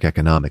WeWork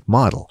economic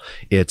model.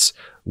 It's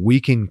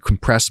we can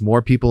compress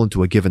more people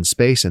into a given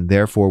space, and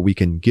therefore we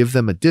can give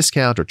them a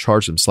discount or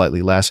charge them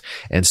slightly less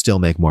and still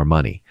make more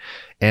money.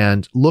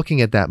 And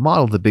looking at that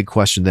model, the big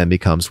question then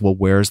becomes, well,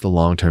 where's the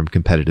long-term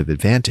competitive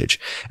advantage?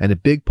 And a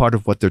big part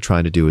of what they're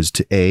trying to do is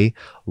to A,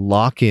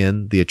 lock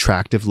in the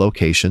attractive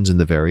locations in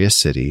the various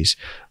cities,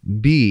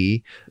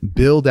 B,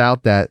 build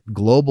out that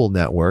global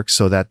network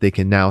so that they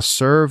can now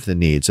serve the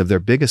needs of their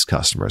biggest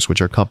customers,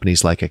 which are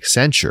companies like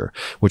Accenture,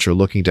 which are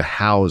looking to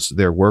house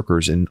their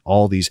workers in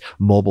all these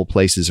mobile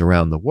places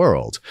around the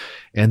world.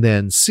 And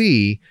then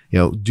C,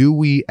 do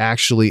we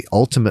actually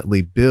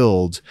ultimately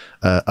build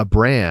a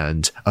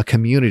brand, a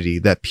community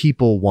that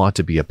people want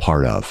to be a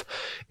part of?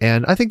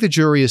 And I think the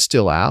jury is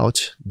still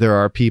out. There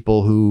are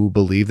people who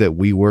believe that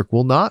WeWork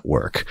will not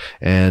work.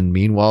 And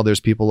meanwhile, there's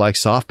people like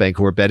SoftBank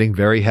who are betting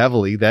very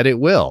heavily that it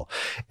will.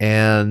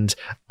 And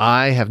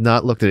I have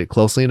not looked at it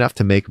closely enough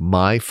to make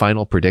my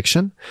final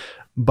prediction.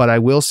 But I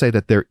will say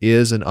that there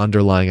is an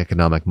underlying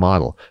economic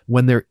model.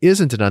 When there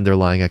isn't an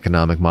underlying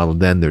economic model,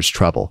 then there's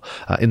trouble.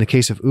 In the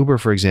case of Uber,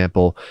 for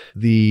example,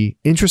 the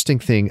interesting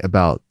thing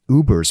about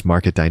Uber's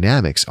market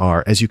dynamics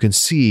are, as you can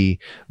see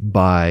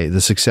by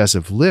the success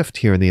of Lyft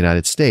here in the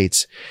United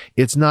States,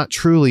 it's not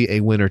truly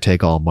a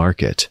winner-take-all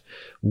market.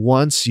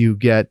 Once you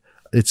get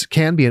it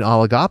can be an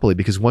oligopoly,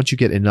 because once you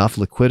get enough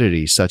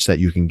liquidity such that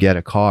you can get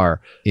a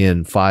car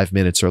in 5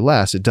 minutes or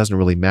less, it doesn't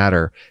really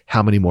matter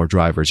how many more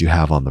drivers you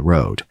have on the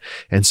road.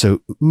 And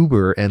so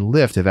Uber and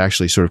Lyft have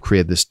actually sort of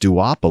created this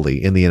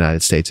duopoly in the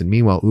United States. And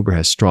meanwhile, Uber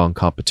has strong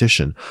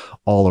competition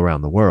all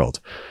around the world.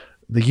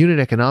 the unit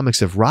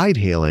economics of ride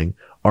hailing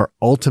are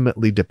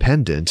ultimately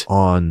dependent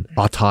on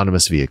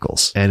autonomous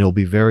vehicles. And it'll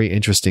be very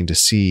interesting to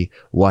see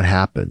what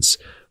happens.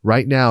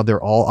 Right now,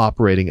 they're all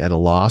operating at a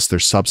loss. They're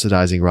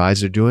subsidizing rides.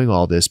 They're doing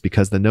all this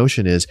because the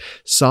notion is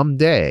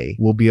someday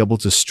we'll be able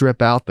to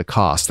strip out the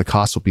cost. The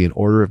cost will be an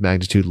order of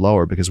magnitude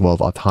lower because we'll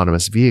have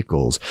autonomous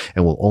vehicles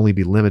and will only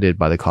be limited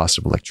by the cost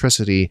of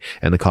electricity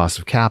and the cost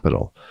of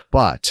capital.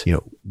 But,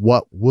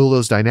 what will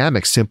those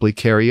dynamics simply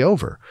carry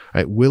over?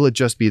 Right? Will it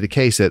just be the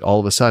case that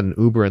all of a sudden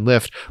Uber and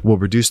Lyft will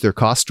reduce their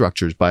cost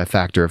structures by a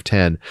factor of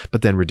 10,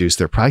 but then reduce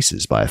their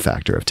prices by a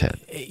factor of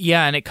 10?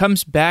 Yeah, and it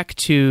comes back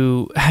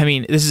to,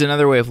 this is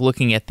another way of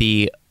looking at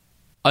the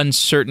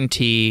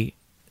uncertainty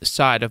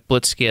side of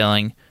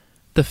blitzscaling.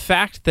 The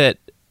fact that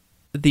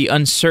the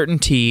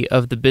uncertainty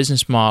of the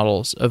business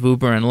models of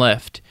Uber and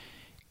Lyft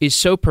is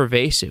so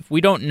pervasive.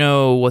 We don't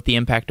know what the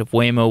impact of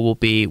Waymo will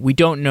be. We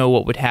don't know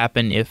what would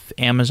happen if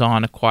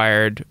Amazon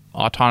acquired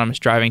autonomous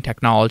driving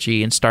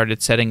technology and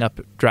started setting up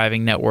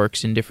driving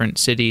networks in different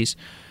cities.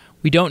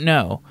 We don't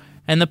know.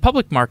 And the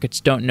public markets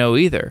don't know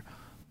either.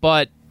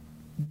 But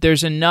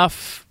there's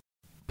enough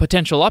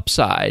potential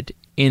upside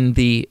in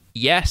the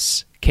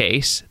yes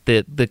case,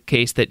 the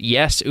case that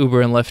yes,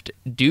 Uber and Lyft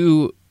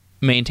do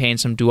maintain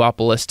some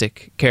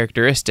duopolistic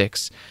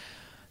characteristics,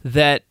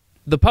 that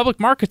the public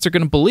markets are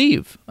going to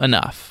believe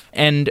enough,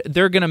 and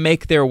they're going to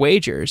make their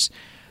wagers.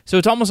 So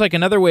it's almost like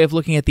another way of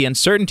looking at the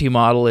uncertainty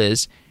model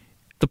is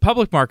the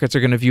public markets are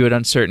going to view it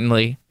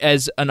uncertainly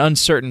as an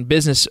uncertain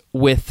business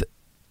with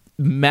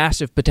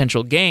massive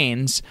potential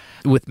gains,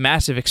 with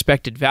massive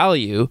expected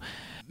value,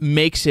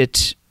 makes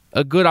it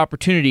a good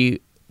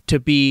opportunity to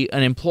be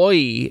an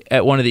employee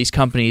at one of these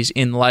companies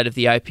in light of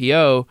the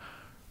IPO,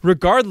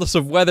 regardless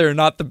of whether or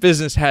not the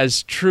business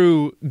has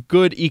true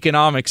good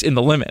economics in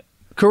the limit.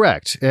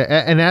 Correct.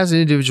 And as an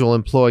individual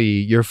employee,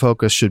 your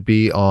focus should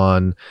be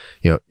on,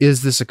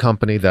 is this a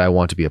company that I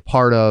want to be a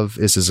part of?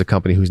 Is this a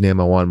company whose name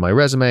I want on my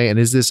resume? And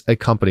is this a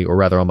company, or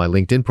rather on my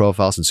LinkedIn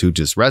profile, since who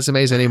does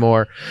resumes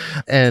anymore?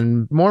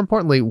 And more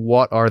importantly,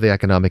 what are the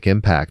economic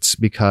impacts?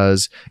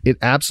 Because it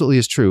absolutely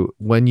is true.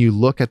 When you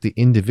look at the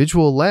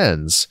individual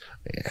lens,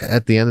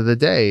 at the end of the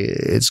day,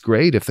 it's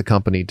great if the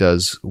company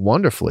does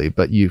wonderfully,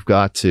 but you've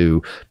got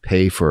to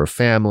pay for a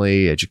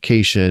family,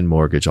 education,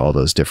 mortgage, all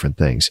those different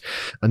things.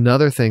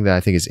 Another thing that I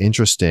think is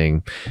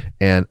interesting,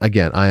 and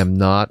again, I am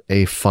not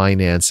a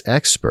finance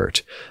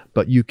expert,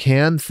 but you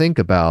can think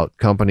about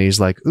companies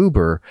like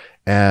Uber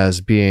as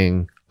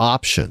being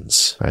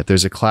options, right?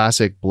 There's a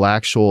classic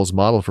Black-Scholes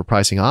model for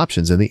pricing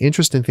options. And the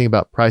interesting thing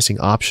about pricing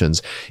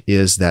options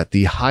is that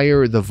the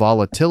higher the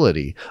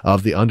volatility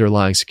of the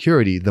underlying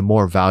security, the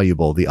more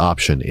valuable the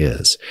option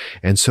is.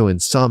 And so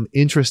in some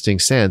interesting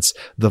sense,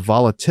 the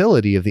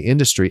volatility of the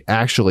industry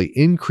actually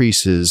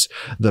increases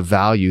the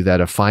value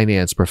that a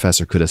finance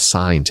professor could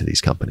assign to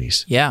these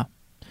companies. Yeah,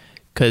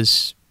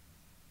 because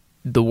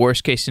the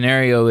worst case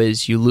scenario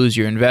is you lose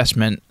your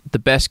investment. The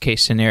best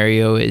case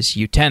scenario is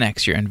you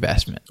 10x your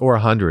investment. Or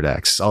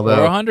 100x.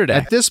 Although or 100x.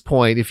 At this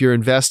point, if you're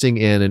investing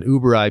in an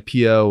Uber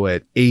IPO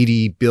at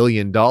 $80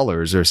 billion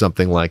or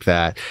something like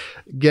that,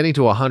 getting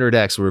to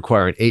 100x will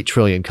require an $8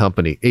 trillion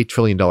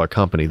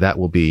company. That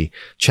will be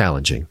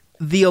challenging.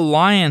 The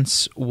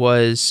Alliance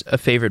was a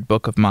favorite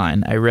book of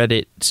mine. I read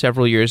it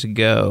several years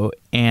ago,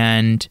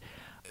 and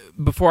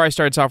before I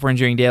started Software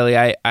Engineering Daily,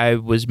 I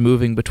was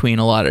moving between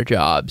a lot of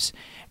jobs.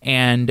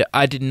 And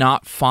I did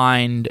not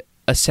find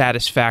a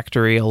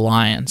satisfactory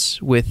alliance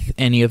with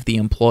any of the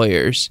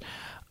employers.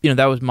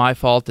 That was my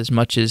fault as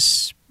much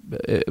as,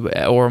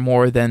 or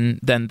more than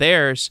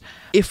theirs.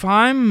 If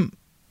I'm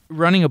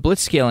running a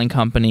blitzscaling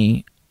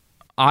company,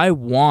 I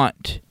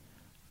want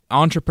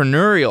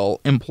entrepreneurial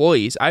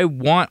employees. I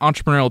want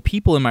entrepreneurial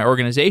people in my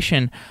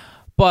organization,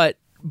 but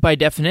by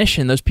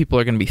definition, those people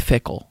are going to be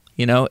fickle.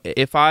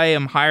 If I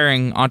am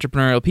hiring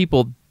entrepreneurial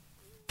people,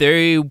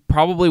 they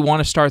probably want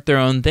to start their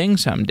own thing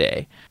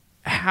someday.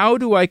 How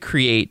do I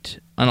create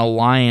an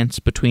alliance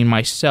between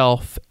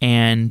myself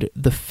and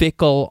the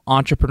fickle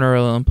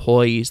entrepreneurial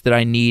employees that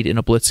I need in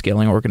a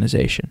blitzscaling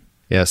organization?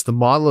 Yes, the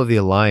model of the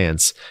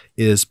alliance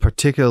is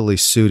particularly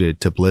suited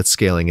to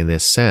blitzscaling in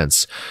this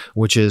sense,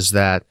 which is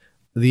that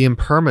the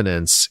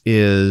impermanence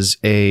is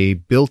a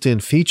built-in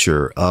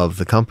feature of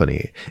the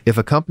company. If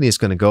a company is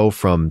going to go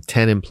from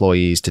 10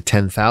 employees to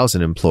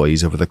 10,000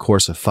 employees over the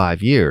course of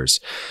 5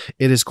 years,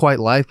 it is quite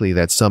likely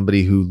that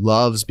somebody who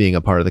loves being a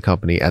part of the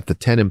company at the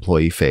 10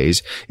 employee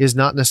phase is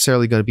not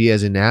necessarily going to be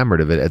as enamored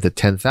of it at the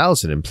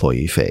 10,000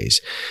 employee phase.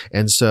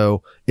 And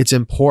so it's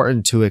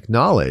important to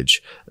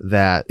acknowledge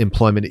that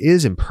employment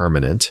is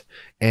impermanent,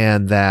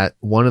 and that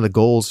one of the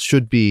goals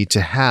should be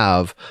to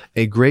have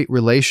a great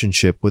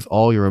relationship with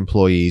all your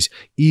employees,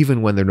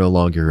 even when they're no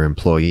longer your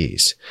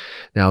employees.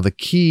 Now, the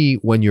key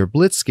when you're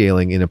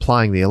blitzscaling in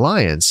applying the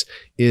alliance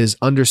is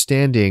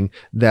understanding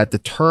that the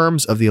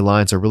terms of the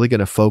alliance are really going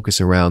to focus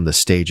around the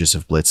stages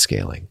of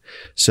blitzscaling.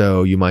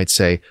 So you might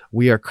say,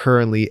 we are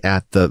currently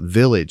at the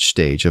village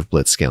stage of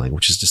blitzscaling,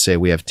 which is to say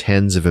we have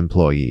tens of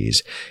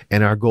employees.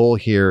 And our goal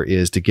here here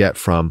is to get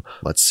from,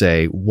 let's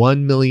say,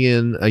 1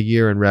 million a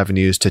year in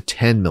revenues to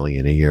 10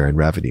 million a year in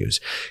revenues.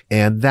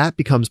 And that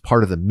becomes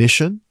part of the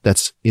mission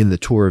that's in the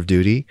tour of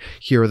duty.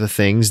 Here are the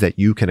things that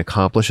you can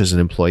accomplish as an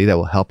employee that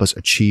will help us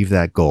achieve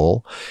that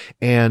goal.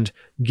 And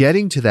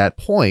getting to that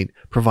point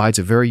provides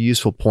a very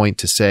useful point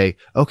to say,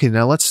 okay,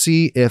 now let's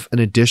see if an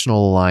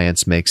additional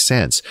alliance makes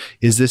sense.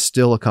 Is this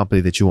still a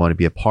company that you want to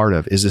be a part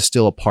of? Is this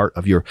still a part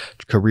of your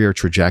career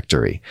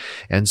trajectory?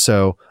 And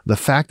so the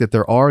fact that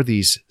there are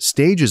these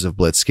stages of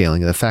blitzscaling,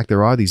 and the fact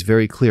there are these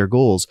very clear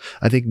goals,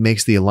 I think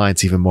makes the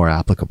alliance even more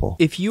applicable.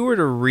 If you were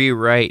to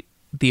rewrite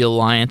the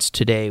alliance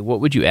today,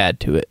 what would you add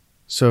to it?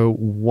 So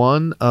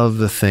one of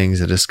the things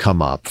that has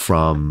come up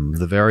from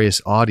the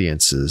various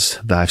audiences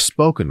that I've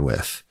spoken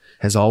with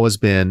has always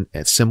been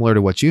similar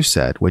to what you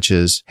said, which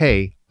is,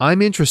 hey,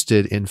 I'm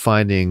interested in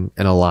finding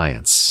an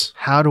alliance.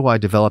 How do I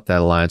develop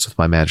that alliance with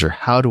my manager?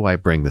 How do I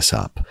bring this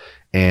up?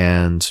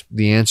 And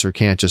the answer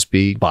can't just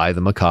be buy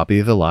them a copy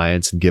of the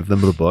alliance and give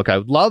them the book. I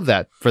would love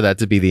that for that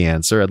to be the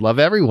answer. I'd love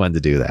everyone to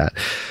do that.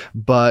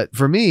 But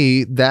for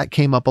me, that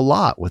came up a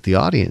lot with the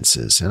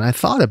audiences. And I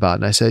thought about it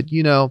and I said,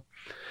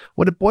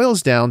 what it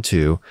boils down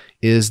to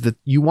is that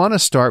you want to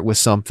start with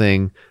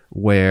something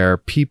where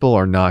people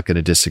are not going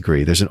to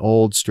disagree. There's an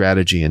old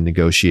strategy in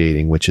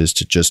negotiating, which is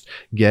to just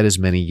get as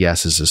many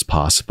yeses as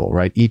possible,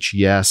 right? Each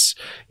yes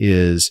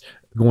is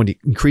going to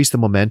increase the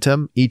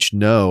momentum. Each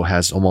no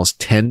has almost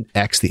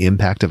 10x the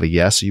impact of a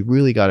yes. So you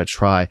really got to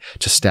try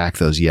to stack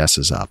those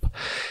yeses up.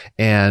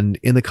 And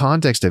in the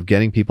context of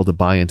getting people to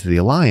buy into the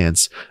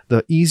alliance,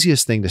 the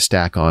easiest thing to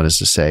stack on is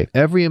to say,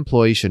 every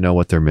employee should know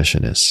what their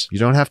mission is. You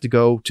don't have to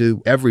go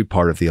to every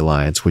part of the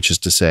alliance, which is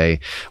to say,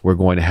 we're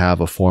going to have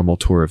a formal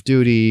tour of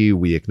duty.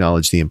 We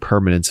acknowledge the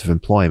impermanence of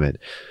employment.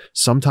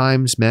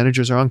 Sometimes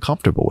managers are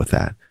uncomfortable with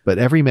that, but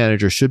every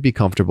manager should be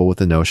comfortable with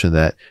the notion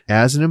that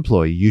as an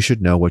employee, you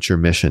should know what your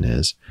mission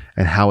is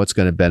and how it's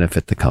going to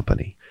benefit the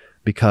company.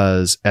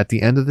 Because at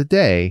the end of the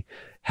day,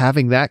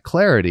 having that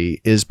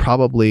clarity is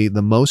probably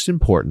the most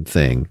important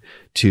thing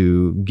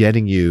to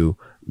getting you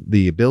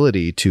the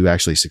ability to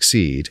actually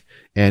succeed.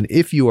 And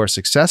if you are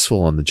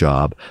successful on the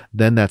job,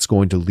 then that's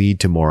going to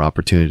lead to more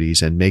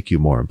opportunities and make you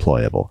more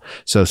employable.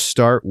 So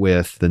start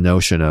with the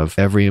notion of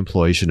every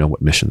employee should know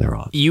what mission they're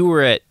on. You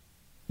were at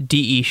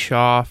D.E.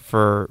 Shaw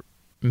for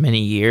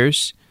many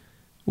years.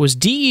 Was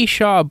D.E.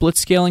 Shaw a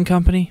blitzscaling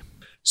company?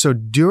 So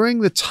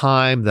during the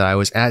time that I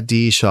was at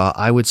D.E. Shaw,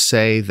 I would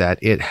say that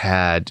it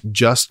had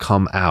just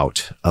come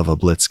out of a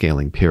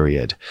blitzscaling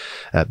period.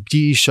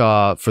 D.E.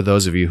 Shaw, for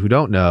those of you who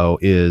don't know,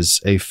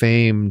 is a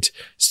famed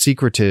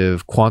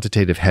secretive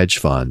quantitative hedge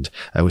fund.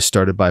 It was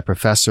started by a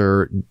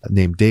professor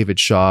named David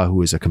Shaw,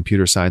 who is a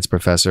computer science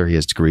professor. He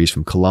has degrees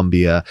from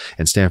Columbia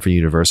and Stanford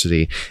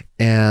University.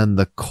 And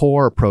the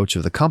core approach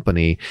of the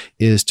company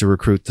is to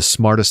recruit the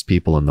smartest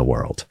people in the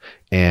world.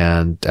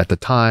 And at the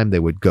time, they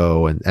would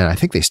go, and I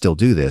think they still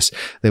do this,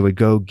 they would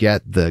go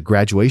get the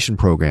graduation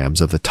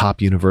programs of the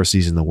top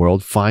universities in the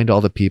world, find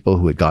all the people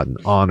who had gotten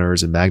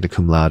honors and magna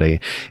cum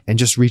laude, and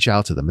just reach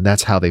out to them. And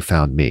that's how they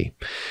found me.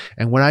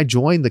 And when I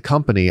joined the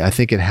company, I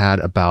think it had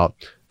about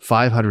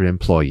 500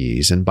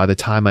 employees. And by the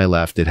time I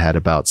left, it had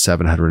about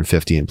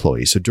 750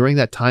 employees. So during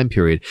that time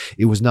period,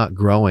 it was not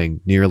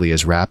growing nearly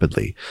as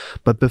rapidly.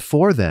 But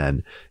before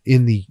then,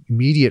 in the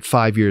immediate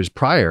 5 years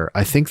prior,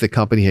 I think the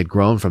company had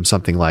grown from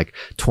something like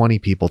 20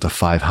 people to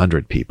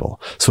 500 people.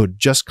 So it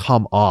just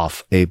come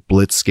off a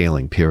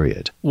blitzscaling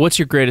period. What's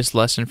your greatest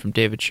lesson from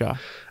David Shaw?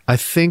 I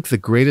think the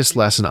greatest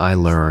lesson I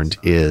learned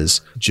is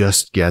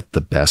just get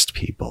the best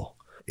people.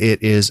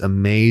 It is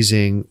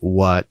amazing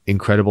what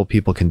incredible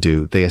people can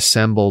do. They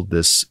assembled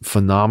this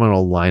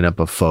phenomenal lineup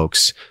of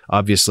folks.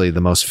 Obviously,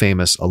 the most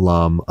famous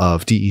alum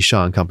of D.E.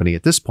 Shaw and Company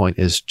at this point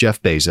is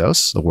Jeff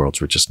Bezos, the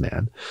world's richest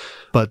man.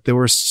 But there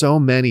were so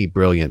many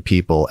brilliant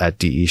people at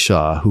D.E.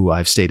 Shaw who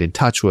I've stayed in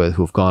touch with,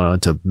 who have gone on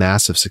to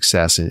massive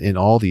success in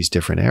all these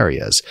different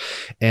areas.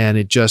 And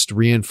it just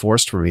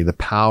reinforced for me the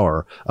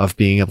power of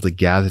being able to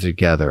gather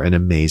together an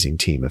amazing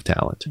team of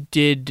talent.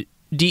 Did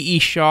D.E.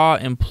 Shaw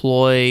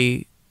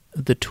employ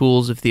the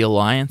tools of the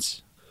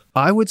alliance?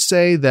 I would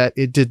say that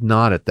it did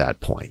not at that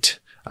point.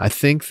 I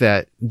think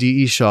that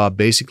D.E. Shaw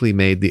basically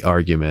made the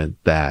argument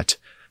that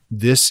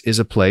this is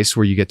a place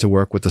where you get to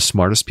work with the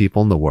smartest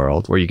people in the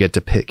world, where you get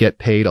to get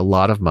paid a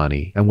lot of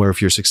money, and where if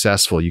you're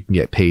successful, you can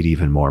get paid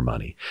even more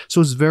money.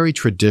 So it's very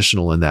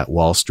traditional in that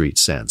Wall Street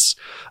sense.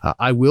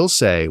 I will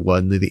say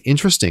one of the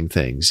interesting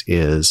things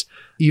is,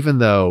 even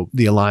though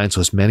the alliance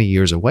was many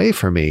years away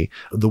from me,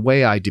 the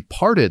way I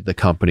departed the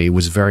company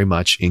was very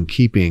much in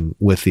keeping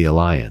with the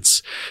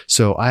alliance.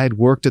 So I had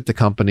worked at the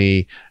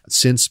company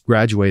since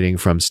graduating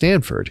from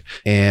Stanford.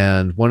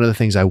 And one of the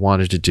things I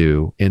wanted to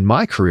do in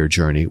my career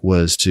journey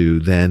was to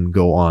then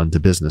go on to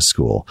business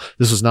school.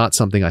 This was not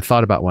something I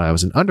thought about when I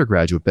was an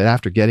undergraduate, but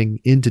after getting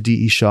into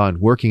D.E. Shaw and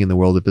working in the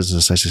world of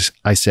business,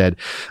 I said,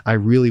 I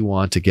really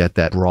want to get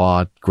that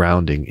broad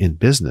grounding in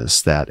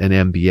business that an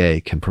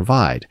MBA can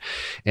provide.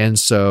 And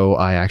so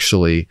I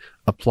actually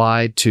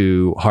applied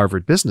to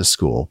Harvard Business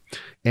School.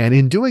 And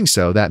in doing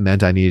so, that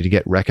meant I needed to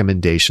get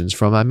recommendations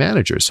from my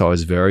managers. So I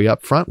was very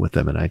upfront with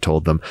them and I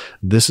told them,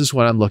 this is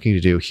what I'm looking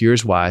to do.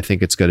 Here's why I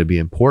think it's going to be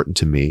important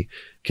to me.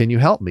 Can you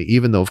help me?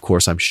 Even though, of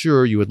course, I'm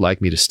sure you would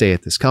like me to stay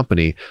at this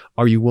company,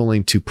 are you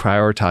willing to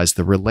prioritize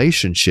the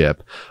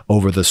relationship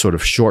over the sort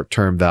of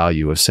short-term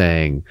value of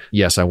saying,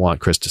 yes, I want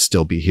Chris to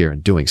still be here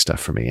and doing stuff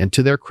for me? And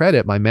to their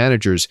credit, my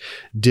managers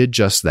did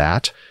just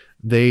that.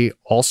 They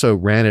also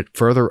ran it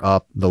further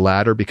up the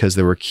ladder because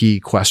there were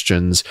key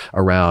questions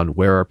around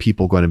where are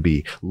people going to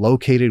be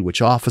located,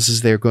 which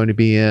offices they're going to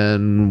be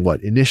in,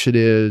 what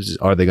initiatives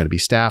are they going to be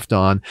staffed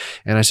on.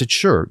 And I said,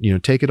 sure,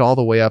 take it all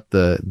the way up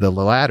the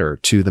ladder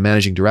to the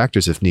managing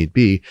directors if need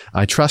be.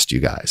 I trust you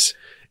guys.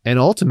 And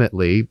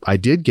ultimately, I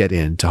did get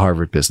into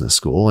Harvard Business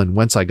School. And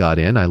once I got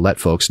in, I let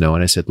folks know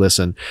and I said,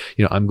 listen,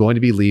 I'm going to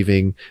be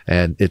leaving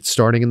and it's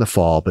starting in the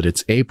fall, but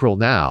it's April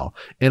now.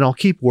 And I'll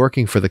keep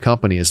working for the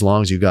company as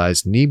long as you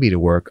guys need me to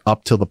work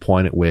up till the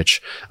point at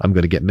which I'm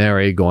going to get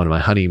married, go on my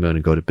honeymoon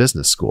and go to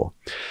business school.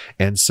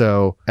 And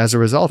so as a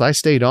result, I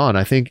stayed on.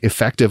 I think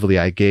effectively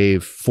I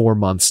gave 4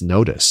 months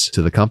notice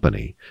to the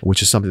company,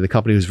 which is something the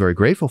company was very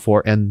grateful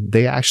for. And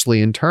they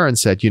actually in turn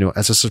said,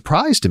 as a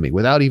surprise to me,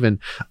 without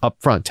even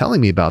upfront telling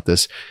me about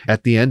this,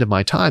 at the end of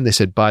my time, they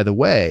said, by the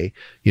way,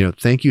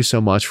 thank you so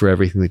much for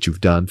everything that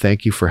you've done.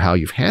 Thank you for how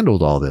you've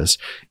handled all this.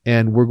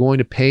 And we're going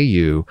to pay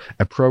you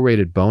a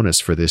prorated bonus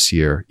for this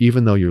year,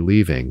 even though you're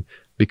leaving,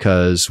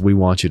 because we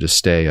want you to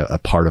stay a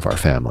part of our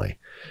family.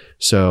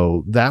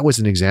 So that was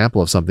an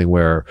example of something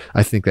where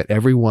I think that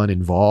everyone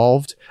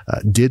involved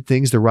did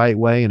things the right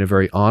way in a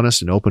very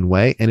honest and open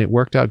way, and it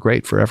worked out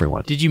great for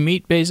everyone. Did you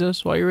meet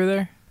Bezos while you were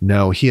there?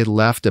 No, he had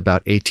left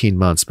about 18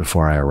 months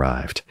before I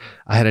arrived.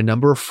 I had a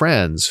number of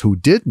friends who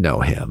did know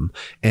him.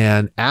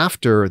 And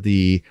after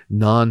the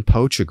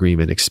non-poach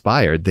agreement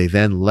expired, they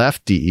then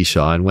left D.E.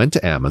 Shaw and went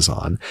to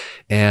Amazon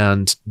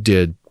and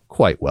did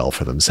quite well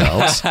for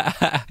themselves.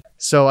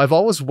 So I've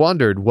always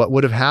wondered what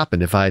would have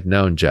happened if I had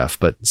known Jeff,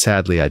 but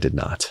sadly I did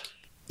not.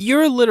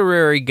 You're a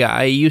literary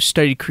guy. You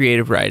studied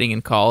creative writing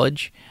in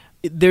college.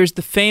 There's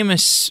the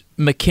famous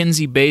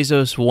Mackenzie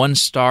Bezos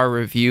 1-star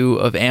review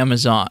of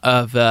Amazon,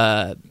 of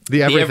the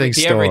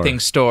Everything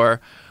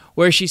Store,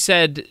 where she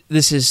said,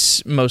 this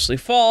is mostly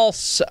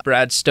false.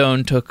 Brad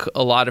Stone took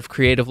a lot of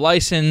creative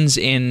license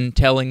in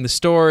telling the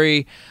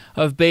story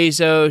of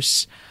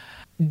Bezos.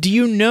 Do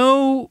you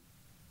know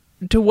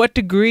to what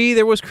degree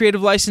there was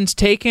creative license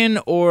taken,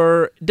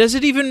 or does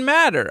it even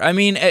matter? I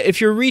mean,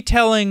 if you're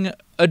retelling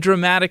a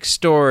dramatic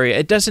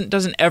story,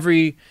 doesn't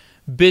every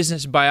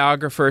business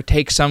biographer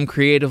take some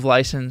creative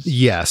license?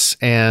 Yes.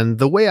 And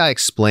the way I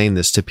explain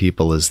this to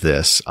people is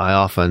this. I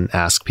often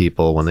ask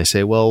people when they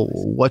say, well,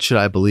 what should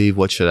I believe?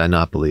 What should I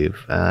not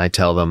believe? And I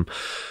tell them,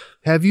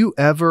 have you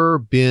ever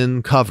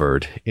been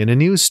covered in a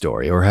news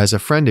story, or has a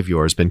friend of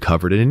yours been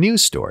covered in a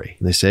news story?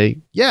 And they say,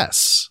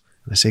 yes.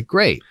 And I say,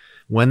 great.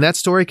 When that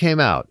story came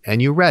out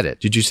and you read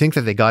it, did you think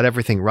that they got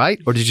everything right,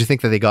 or did you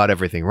think that they got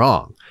everything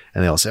wrong?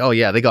 And they'll say, oh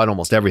yeah, they got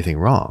almost everything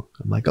wrong.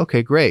 I'm like,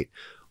 okay, great.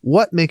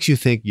 What makes you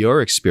think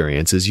your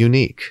experience is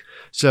unique?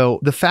 So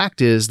the fact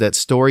is that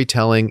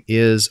storytelling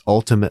is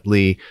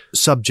ultimately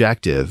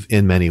subjective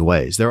in many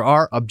ways. There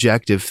are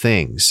objective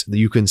things that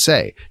you can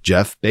say.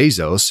 Jeff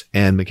Bezos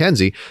and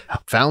Mackenzie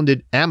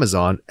founded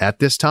Amazon at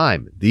this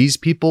time. These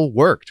people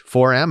worked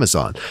for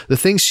Amazon. The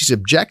things she's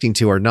objecting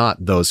to are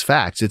not those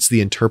facts. It's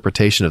the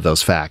interpretation of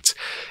those facts.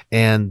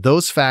 And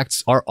those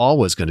facts are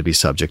always going to be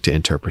subject to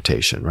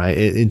interpretation, right?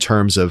 In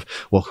terms of,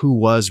 well, who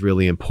was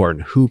really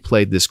important? Who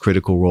played this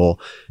critical role?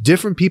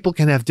 Different people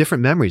can have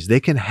different memories. They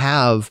can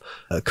have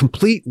a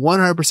complete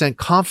 100%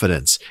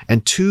 confidence,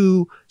 and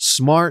two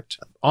smart,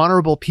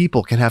 honorable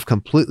people can have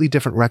completely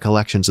different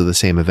recollections of the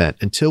same event.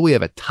 Until we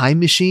have a time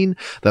machine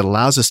that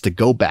allows us to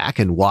go back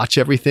and watch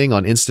everything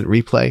on instant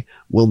replay,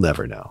 we'll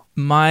never know.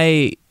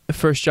 My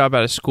first job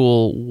out of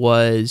school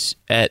was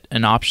at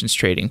an options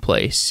trading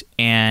place,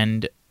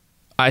 and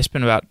I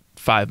spent about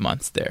 5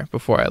 months there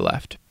before I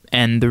left.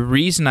 And the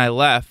reason I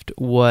left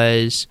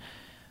was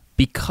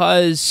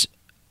because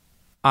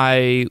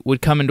I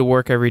would come into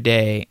work every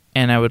day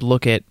and I would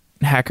look at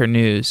Hacker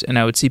News and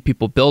I would see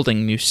people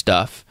building new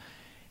stuff,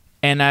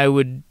 and I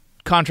would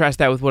contrast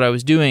that with what I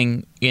was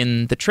doing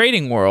in the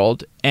trading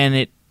world,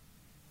 and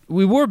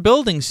we were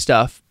building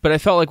stuff, but I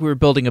felt like we were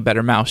building a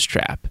better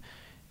mousetrap.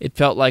 It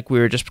felt like we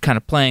were just kind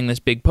of playing this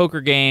big poker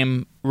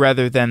game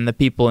rather than the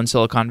people in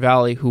Silicon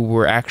Valley who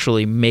were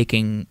actually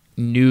making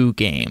new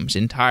games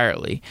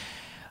entirely.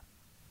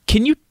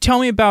 Can you tell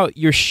me about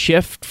your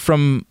shift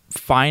from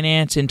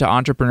finance into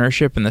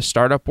entrepreneurship in the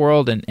startup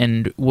world?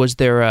 And was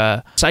there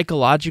a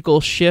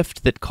psychological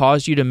shift that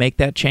caused you to make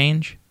that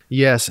change?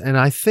 Yes, and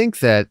I think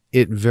that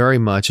it very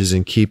much is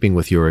in keeping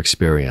with your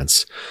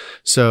experience.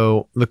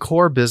 So the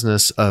core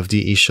business of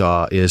D.E.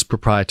 Shaw is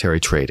proprietary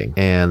trading,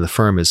 and the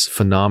firm is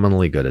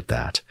phenomenally good at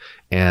that.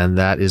 And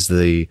that is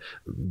the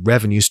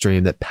revenue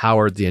stream that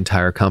powered the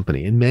entire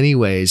company. In many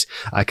ways,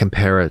 I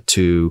compare it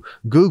to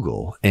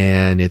Google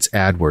and its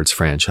AdWords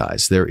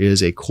franchise. There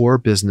is a core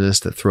business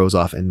that throws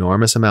off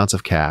enormous amounts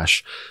of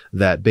cash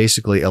that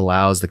basically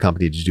allows the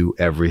company to do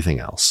everything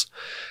else.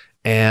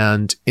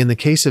 And in the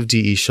case of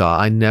D.E. Shaw,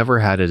 I never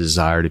had a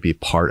desire to be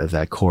part of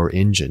that core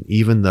engine,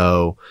 even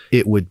though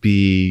it would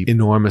be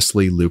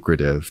enormously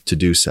lucrative to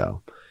do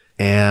so.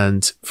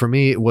 And for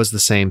me, it was the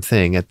same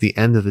thing. At the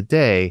end of the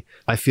day,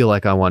 I feel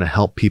like I want to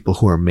help people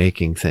who are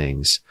making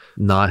things,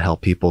 not help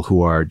people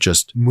who are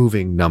just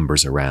moving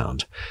numbers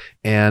around.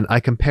 And I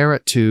compare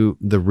it to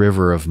the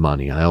river of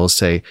money. I always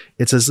say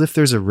it's as if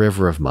there's a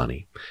river of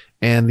money.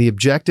 And the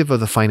objective of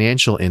the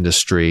financial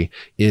industry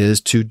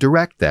is to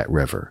direct that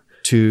river,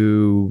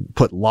 to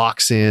put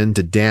locks in,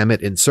 to dam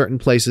it in certain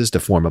places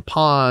to form a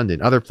pond,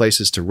 in other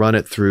places to run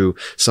it through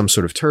some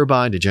sort of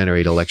turbine to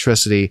generate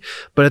electricity.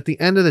 But at the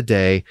end of the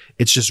day,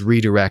 it's just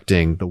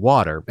redirecting the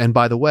water. And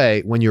by the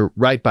way, when you're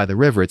right by the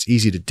river, it's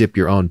easy to dip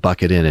your own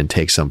bucket in and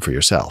take some for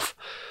yourself.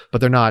 But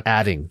they're not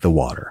adding the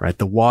water, right?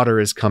 The water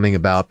is coming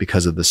about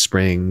because of the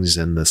springs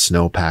and the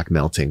snowpack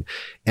melting.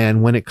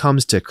 And when it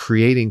comes to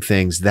creating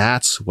things,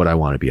 that's what I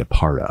want to be a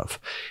part of.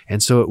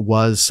 And so it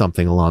was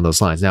something along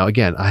those lines. Now,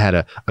 again, I had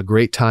a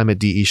great time at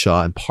D.E.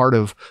 Shaw, and part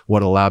of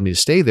what allowed me to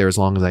stay there as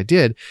long as I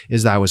did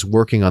is that I was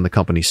working on the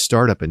company's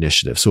startup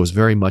initiative. So it was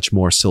very much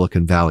more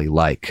Silicon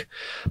Valley-like.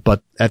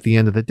 But at the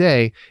end of the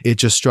day, it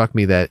just struck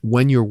me that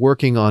when you're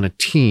working on a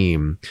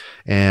team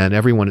and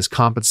everyone is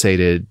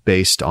compensated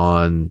based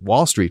on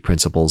Wall Street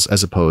principles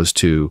as opposed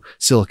to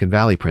Silicon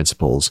Valley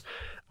principles,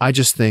 I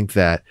just think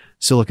that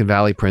Silicon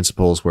Valley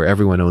principles, where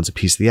everyone owns a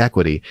piece of the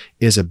equity,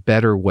 is a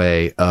better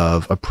way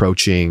of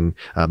approaching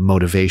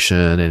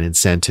motivation and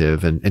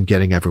incentive and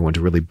getting everyone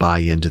to really buy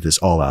into this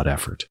all-out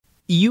effort.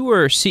 You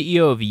were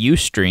CEO of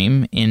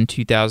Ustream in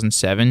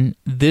 2007.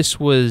 This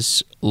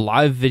was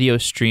live video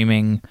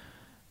streaming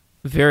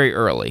very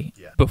early,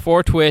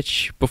 before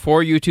Twitch,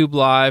 before YouTube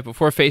Live,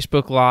 before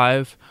Facebook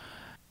Live.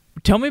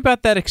 Tell me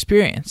about that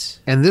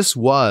experience. And this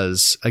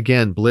was,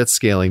 again,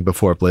 blitzscaling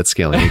before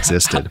blitzscaling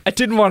existed. I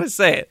didn't want to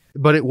say it.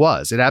 But it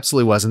was. It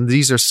absolutely was. And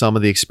these are some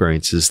of the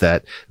experiences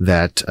that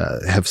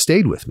have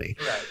stayed with me.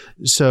 Right.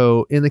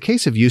 So in the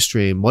case of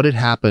Ustream, what had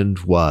happened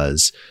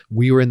was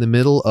we were in the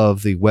middle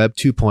of the Web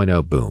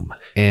 2.0 boom.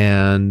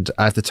 And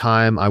at the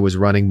time, I was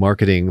running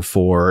marketing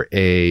for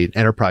an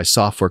enterprise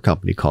software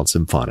company called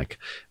Symphonic.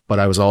 But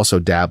I was also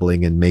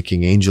dabbling in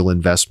making angel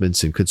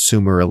investments in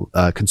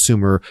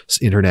consumer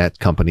internet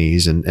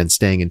companies and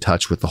staying in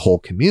touch with the whole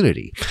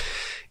community.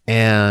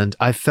 And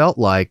I felt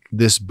like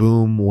this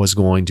boom was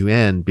going to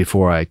end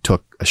before I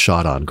took a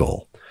shot on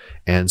goal.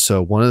 And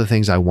so one of the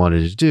things I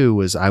wanted to do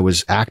was I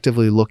was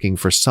actively looking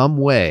for some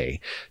way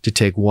to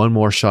take one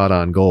more shot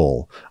on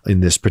goal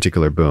in this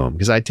particular boom,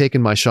 because I'd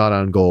taken my shot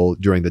on goal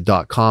during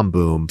the .com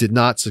boom, did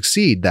not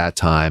succeed that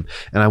time,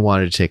 and I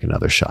wanted to take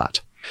another shot.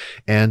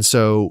 And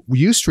so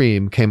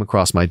Ustream came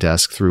across my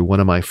desk through one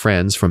of my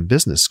friends from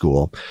business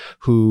school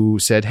who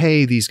said,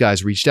 hey, these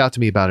guys reached out to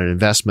me about an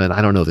investment.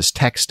 I don't know this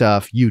tech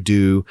stuff. You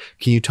do.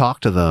 Can you talk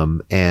to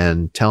them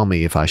and tell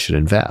me if I should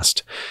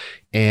invest?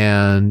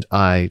 And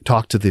I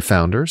talked to the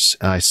founders.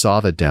 I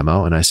saw the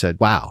demo and I said,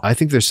 wow, I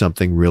think there's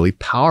something really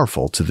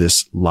powerful to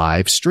this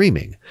live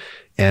streaming.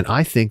 And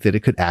I think that it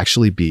could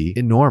actually be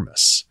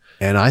enormous.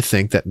 And I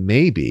think that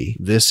maybe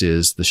this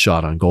is the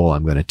shot on goal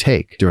I'm going to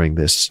take during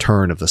this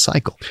turn of the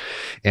cycle.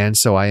 And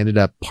so I ended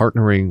up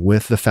partnering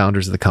with the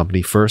founders of the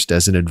company first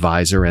as an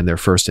advisor and their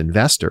first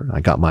investor.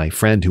 I got my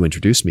friend who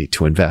introduced me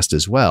to invest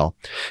as well.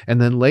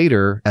 And then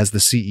later as the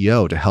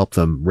CEO to help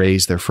them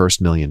raise their first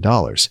 $1 million.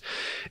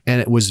 And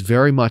it was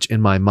very much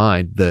in my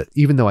mind that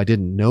even though I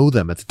didn't know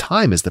them at the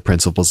time as the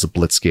principles of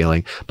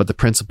blitzscaling, but the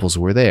principles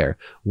were there.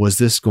 Was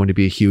this going to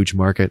be a huge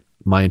market?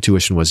 My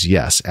intuition was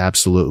yes,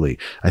 absolutely.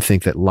 I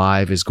think that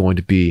live is going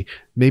to be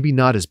maybe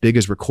not as big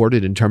as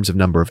recorded in terms of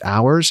number of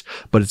hours,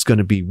 but it's going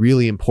to be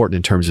really important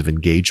in terms of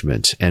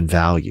engagement and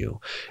value.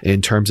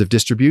 In terms of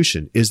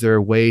distribution, is there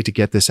a way to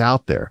get this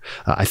out there?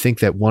 I think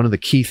that one of the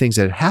key things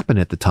that had happened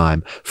at the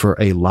time for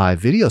a live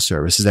video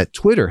service is that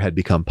Twitter had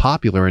become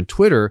popular, and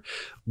Twitter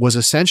was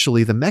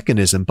essentially the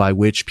mechanism by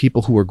which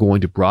people who were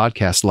going to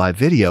broadcast live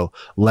video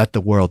let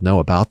the world know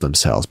about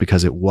themselves,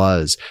 because it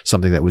was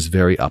something that was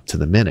very up to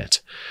the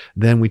minute.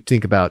 Then we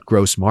think about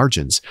gross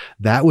margins.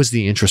 That was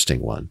the interesting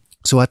one.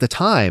 So at the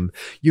time,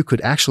 you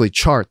could actually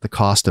chart the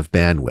cost of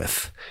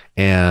bandwidth.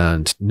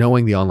 And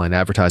knowing the online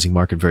advertising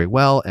market very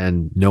well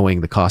and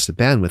knowing the cost of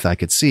bandwidth, I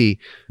could see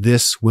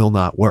this will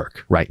not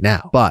work right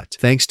now. But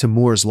thanks to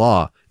Moore's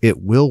Law,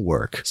 it will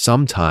work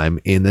sometime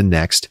in the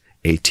next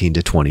 18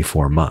 to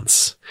 24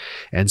 months.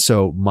 And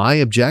so my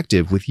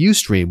objective with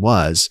Ustream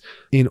was,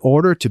 in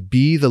order to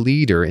be the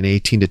leader in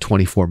 18 to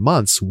 24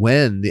 months,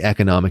 when the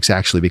economics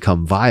actually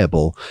become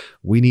viable,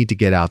 we need to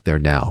get out there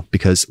now,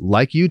 because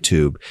like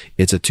YouTube,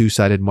 it's a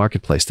two-sided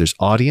marketplace. There's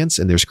audience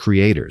and there's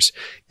creators,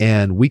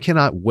 and we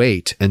cannot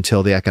wait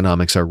until the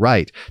economics are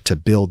right to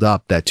build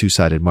up that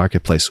two-sided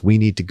marketplace. We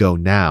need to go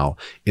now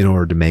in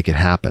order to make it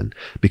happen,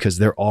 because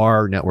there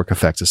are network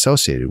effects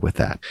associated with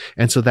that.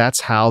 And so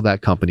that's how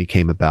that company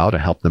came about. I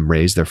helped them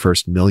raise their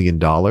first $1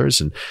 million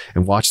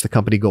and watched the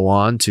company go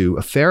on to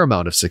a fair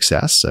amount of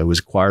success. It was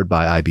acquired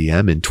by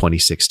IBM in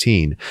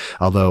 2016.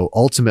 Although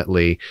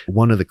ultimately,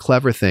 one of the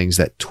clever things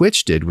that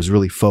Twitch did was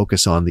really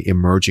focus on the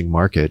emerging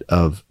market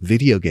of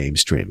video game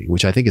streaming,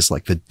 which I think is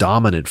like the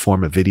dominant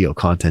form of video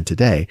content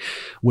today,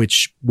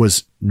 which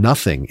was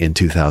nothing in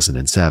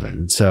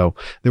 2007. So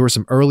there were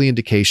some early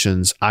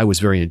indications. I was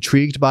very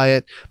intrigued by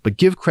it, but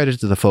give credit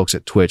to the folks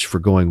at Twitch for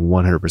going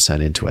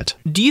 100% into it.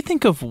 Do you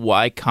think of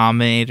Y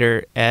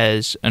Combinator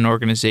as an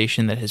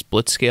organization that has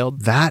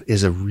blitzscaled? That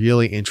is a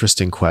really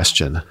interesting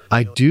question.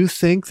 I do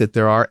think that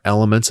there are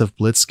elements of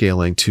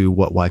blitzscaling to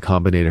what Y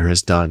Combinator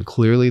has done.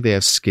 Clearly, they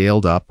have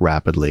scaled up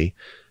rapidly.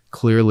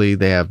 Clearly,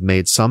 they have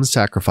made some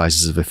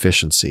sacrifices of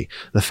efficiency.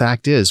 The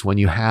fact is, when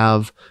you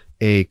have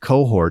a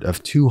cohort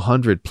of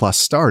 200 plus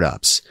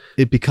startups,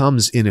 it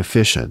becomes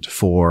inefficient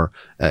for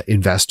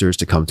investors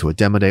to come to a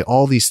demo day.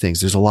 All these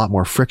things, there's a lot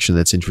more friction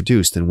that's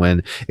introduced than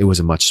when it was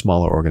a much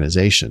smaller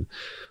organization.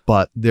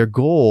 But their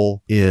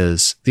goal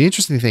is, the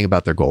interesting thing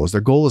about their goal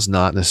is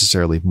not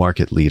necessarily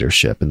market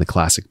leadership in the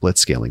classic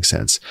blitzscaling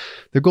sense.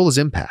 Their goal is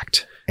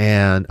impact.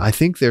 And I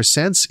think their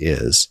sense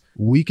is,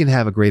 we can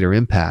have a greater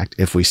impact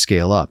if we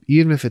scale up,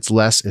 even if it's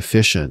less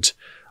efficient.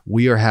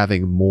 We are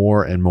having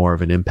more and more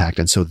of an impact.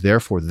 And so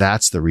therefore,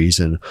 that's the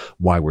reason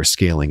why we're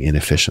scaling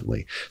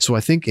inefficiently. So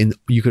I think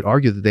you could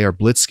argue that they are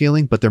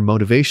blitzscaling, but their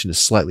motivation is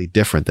slightly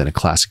different than a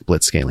classic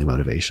blitzscaling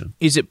motivation.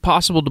 Is it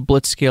possible to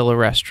blitzscale a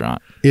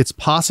restaurant? It's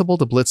possible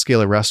to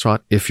blitzscale a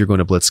restaurant if you're going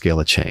to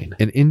blitzscale a chain.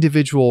 An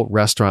individual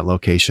restaurant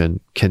location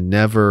can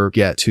never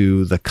get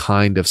to the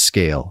kind of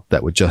scale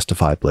that would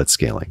justify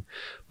blitzscaling.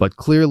 But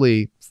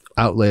clearly,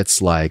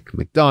 outlets like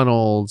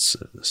McDonald's,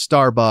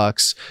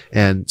 Starbucks,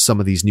 and some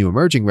of these new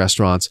emerging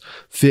restaurants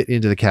fit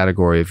into the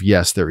category of,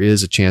 yes, there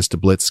is a chance to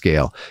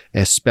blitzscale,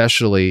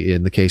 especially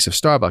in the case of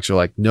Starbucks. You're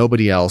like,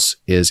 nobody else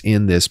is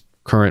in this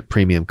current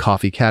premium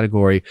coffee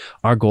category.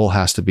 Our goal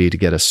has to be to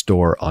get a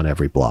store on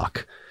every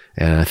block.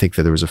 And I think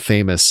that there was a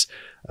famous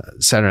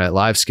Saturday Night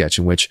Live sketch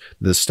in which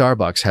the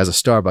Starbucks has a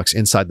Starbucks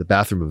inside the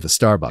bathroom of the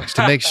Starbucks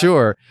to make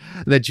sure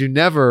that you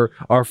never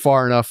are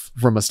far enough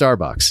from a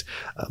Starbucks.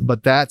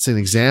 But that's an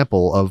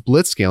example of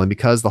blitzscaling,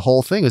 because the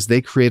whole thing is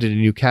they created a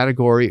new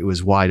category. It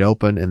was wide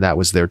open, and that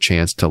was their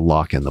chance to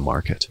lock in the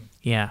market.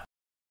 Yeah.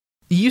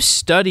 You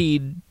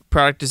studied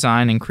product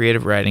design and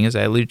creative writing, as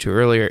I alluded to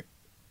earlier.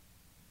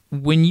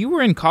 When you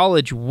were in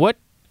college, what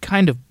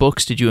kind of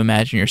books did you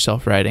imagine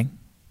yourself writing?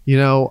 You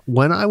know,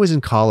 when I was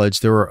in college,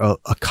 there were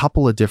a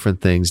couple of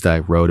different things that I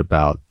wrote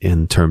about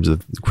in terms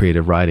of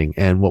creative writing.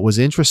 And what was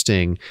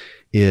interesting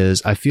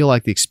is I feel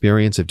like the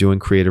experience of doing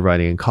creative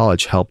writing in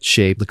college helped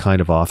shape the kind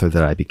of author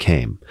that I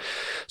became.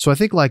 So I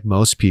think, like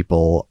most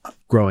people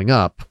growing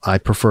up, I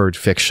preferred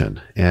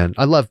fiction, and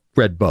I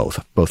read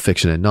both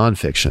fiction and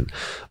nonfiction.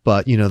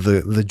 But, you know,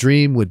 the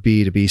dream would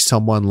be to be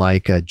someone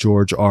like a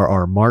George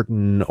R.R.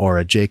 Martin or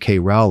a J.K.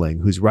 Rowling,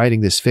 who's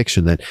writing this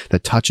fiction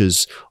that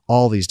touches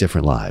all these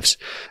different lives.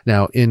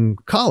 Now, in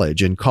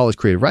college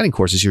creative writing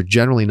courses, you're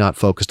generally not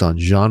focused on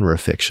genre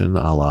fiction,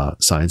 a la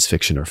science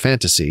fiction or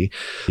fantasy.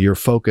 You're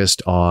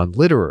focused on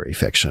literary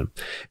fiction.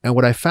 And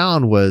what I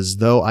found was,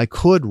 though I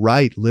could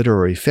write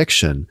literary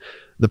fiction,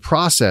 the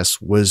process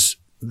was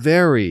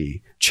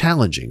very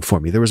challenging for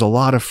me. There was a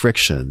lot of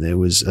friction. It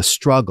was a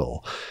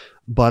struggle.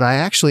 But I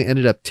actually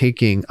ended up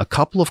taking a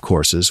couple of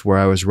courses where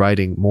I was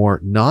writing more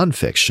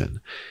nonfiction,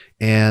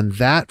 and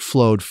that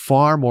flowed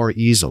far more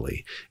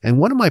easily. And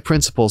one of my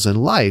principles in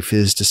life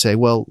is to say,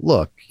 well,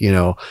 look, you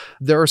know,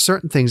 there are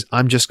certain things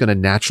I'm just going to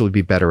naturally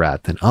be better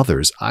at than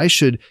others. I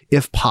should,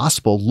 if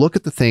possible, look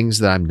at the things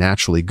that I'm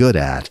naturally good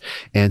at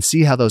and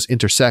see how those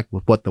intersect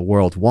with what the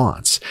world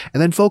wants,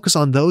 and then focus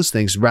on those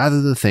things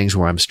rather than things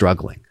where I'm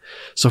struggling.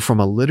 So from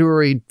a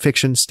literary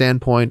fiction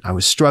standpoint, I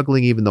was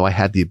struggling even though I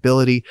had the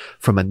ability.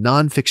 From a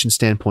nonfiction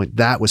standpoint,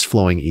 that was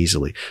flowing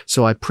easily.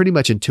 So I pretty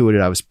much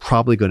intuited I was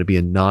probably going to be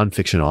a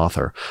nonfiction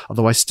author,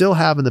 although I still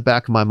have in the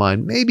back of my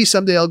mind, maybe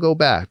someday I'll go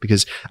back,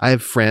 because I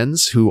have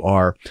friends who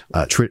are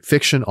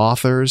fiction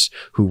authors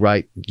who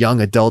write young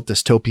adult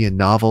dystopian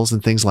novels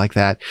and things like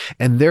that.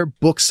 And their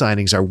book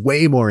signings are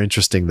way more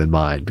interesting than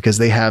mine, because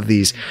they have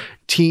these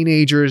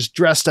teenagers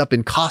dressed up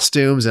in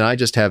costumes, and I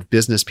just have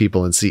business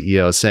people and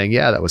CEOs saying,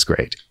 yeah, that was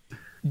great.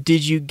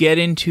 Did you get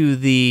into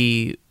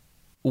the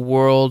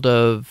world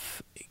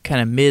of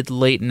kind of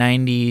mid-late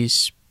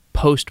 90s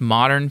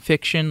postmodern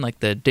fiction,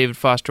 like the David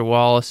Foster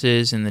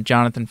Wallaces and the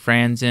Jonathan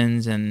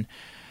Franzens and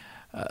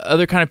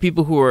other kind of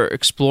people who are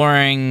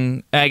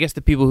exploring, I guess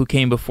the people who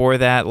came before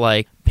that,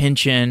 like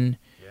Pynchon?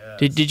 Yeah.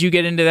 Did you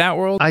get into that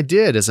world? I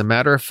did. As a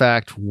matter of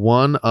fact,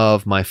 one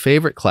of my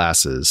favorite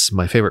classes,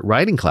 my favorite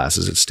writing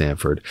classes at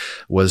Stanford,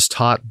 was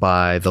taught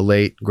by the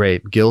late,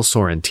 great Gil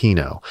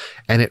Sorrentino,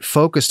 and it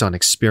focused on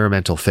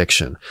experimental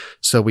fiction.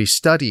 So we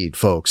studied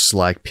folks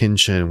like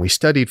Pynchon, we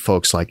studied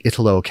folks like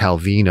Italo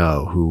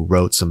Calvino, who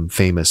wrote some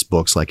famous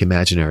books like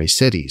Imaginary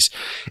Cities.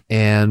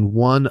 And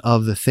one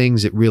of the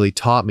things it really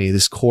taught me,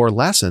 this core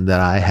lesson that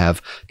I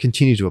have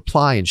continued to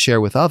apply and share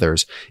with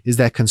others, is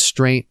that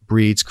constraint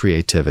breeds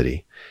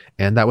creativity.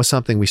 And that was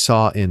something we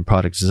saw in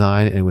product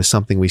design, and it was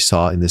something we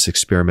saw in this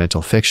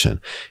experimental fiction.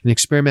 In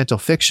experimental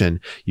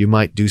fiction, you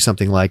might do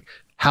something like,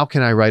 how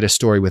can I write a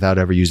story without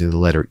ever using the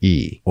letter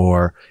E?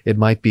 Or it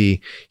might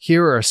be,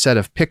 here are a set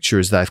of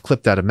pictures that I've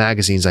clipped out of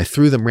magazines. I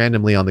threw them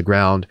randomly on the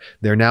ground.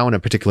 They're now in a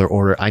particular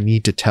order. I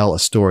need to tell a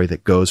story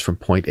that goes from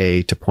point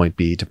A to point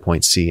B to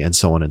point C, and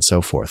so on and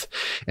so forth.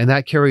 And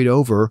that carried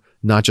over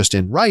not just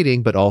in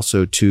writing, but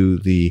also to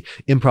the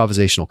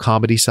improvisational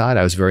comedy side.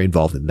 I was very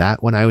involved in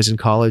that when I was in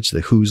college,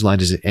 the Whose Line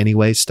Is It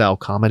Anyway style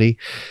comedy.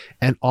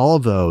 And all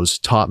of those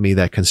taught me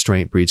that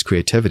constraint breeds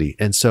creativity.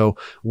 And so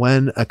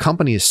when a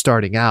company is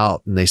starting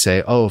out and they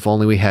say, oh, if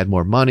only we had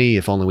more money,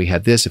 if only we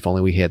had this, if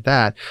only we had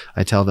that,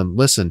 I tell them,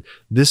 listen,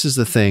 this is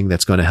the thing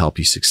that's going to help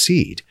you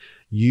succeed.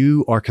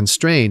 You are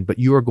constrained, but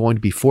you are going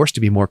to be forced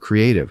to be more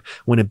creative.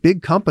 When a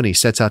big company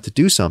sets out to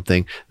do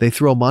something, they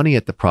throw money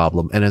at the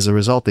problem, and as a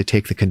result, they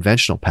take the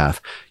conventional path.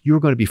 You are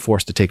going to be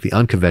forced to take the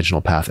unconventional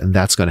path, and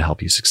that's going to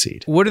help you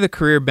succeed. What are the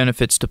career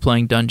benefits to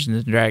playing Dungeons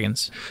and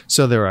Dragons?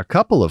 So there are a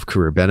couple of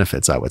career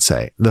benefits, I would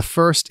say. The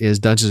first is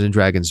Dungeons and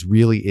Dragons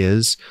really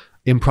is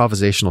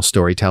improvisational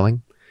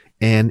storytelling.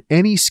 And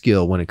any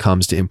skill when it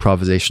comes to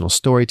improvisational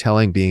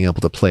storytelling, being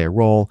able to play a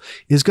role,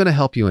 is going to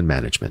help you in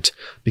management.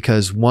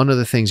 Because one of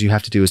the things you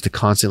have to do is to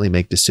constantly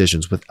make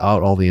decisions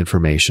without all the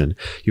information.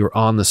 You're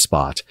on the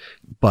spot.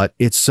 But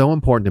it's so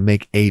important to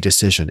make a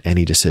decision,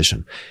 any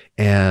decision.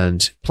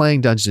 And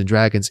playing Dungeons and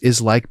Dragons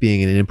is like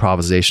being in an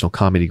improvisational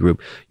comedy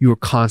group. You are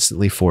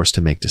constantly forced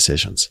to make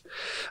decisions.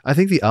 I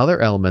think the other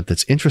element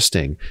that's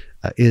interesting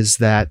is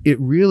that it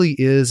really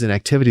is an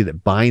activity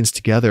that binds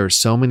together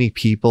so many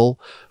people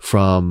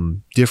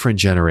from different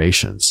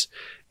generations.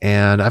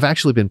 And I've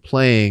actually been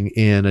playing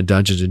in a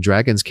Dungeons and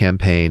Dragons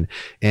campaign,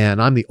 and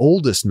I'm the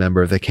oldest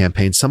member of the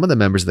campaign. Some of the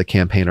members of the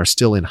campaign are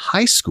still in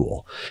high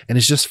school. And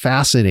it's just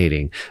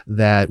fascinating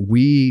that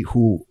we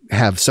who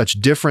have such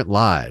different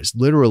lives,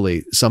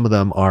 literally some of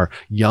them are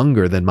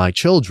younger than my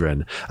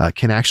children,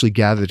 can actually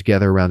gather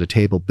together around a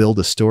table, build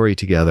a story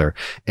together.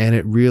 And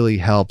it really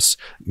helps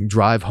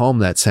drive home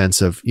that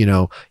sense of,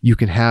 you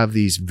can have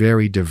these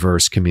very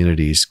diverse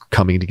communities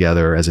coming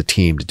together as a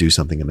team to do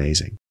something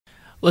amazing.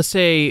 Let's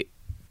say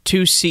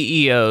two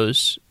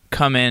CEOs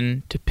come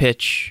in to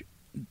pitch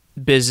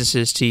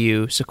businesses to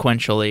you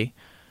sequentially.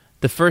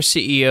 The first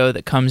CEO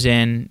that comes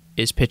in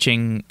is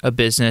pitching a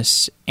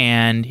business,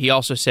 and he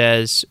also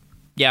says,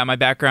 yeah, my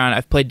background,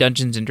 I've played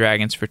Dungeons and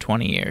Dragons for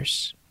 20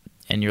 years.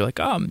 And you're like,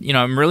 I'm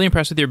really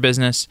impressed with your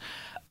business,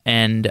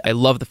 and I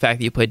love the fact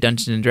that you played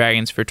Dungeons and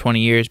Dragons for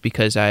 20 years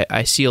because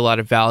I see a lot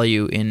of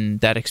value in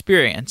that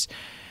experience.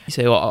 You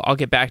say, well, I'll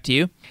get back to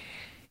you.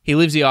 He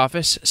leaves the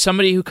office.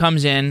 Somebody who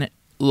comes in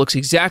looks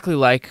exactly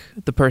like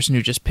the person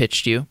who just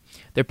pitched you.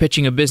 They're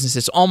pitching a business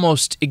that's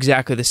almost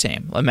exactly the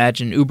same.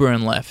 Imagine Uber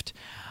and Lyft.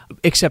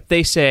 Except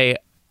they say,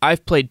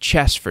 I've played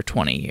chess for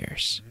 20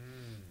 years.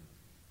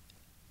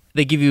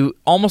 They give you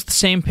almost the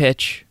same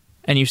pitch,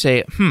 and you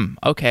say,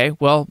 okay,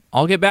 well,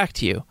 I'll get back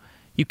to you.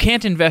 You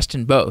can't invest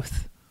in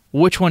both.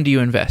 Which one do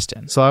you invest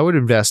in? So I would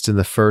invest in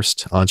the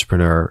first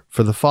entrepreneur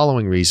for the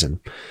following reason.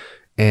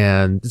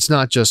 And it's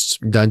not just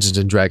Dungeons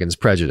and Dragons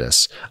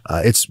prejudice.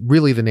 It's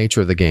really the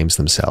nature of the games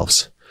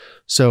themselves.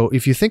 So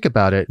if you think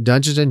about it,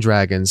 Dungeons and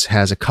Dragons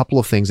has a couple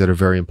of things that are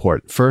very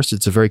important. First,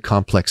 it's a very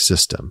complex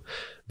system.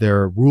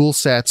 There are rule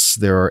sets.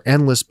 There are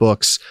endless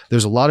books.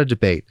 There's a lot of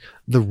debate.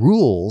 The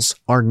rules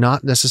are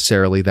not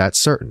necessarily that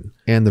certain,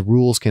 and the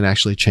rules can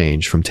actually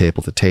change from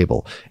table to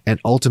table. And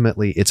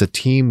ultimately, it's a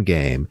team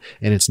game,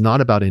 and it's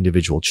not about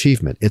individual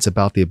achievement. It's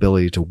about the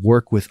ability to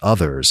work with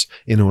others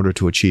in order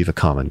to achieve a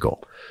common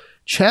goal.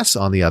 Chess,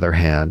 on the other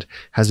hand,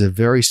 has a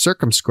very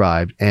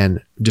circumscribed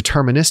and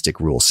deterministic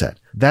rule set.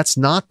 That's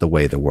not the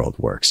way the world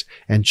works.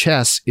 And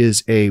chess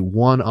is a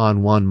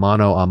one-on-one,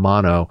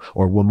 mano-a-mano,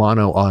 or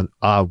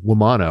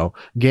womano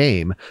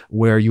game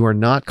where you are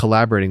not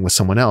collaborating with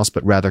someone else,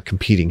 but rather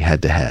competing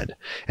head-to-head.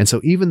 And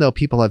so even though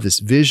people have this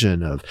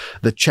vision of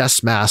the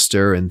chess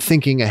master and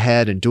thinking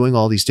ahead and doing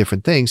all these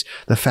different things,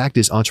 the fact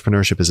is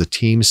entrepreneurship is a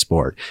team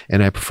sport.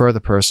 And I prefer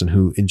the person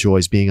who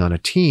enjoys being on a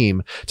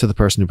team to the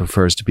person who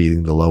prefers to be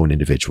the lone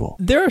individual.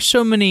 There are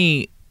so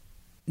many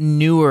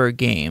newer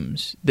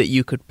games that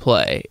you could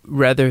play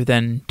rather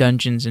than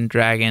Dungeons and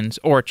Dragons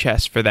or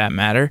chess for that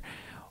matter.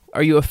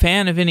 Are you a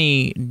fan of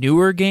any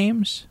newer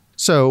games?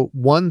 So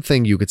one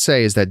thing you could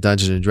say is that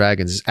Dungeons and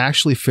Dragons is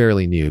actually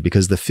fairly new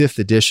because the 5th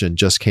edition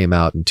just came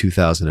out in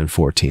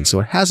 2014.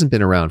 So it hasn't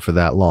been around for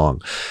that long.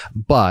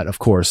 But of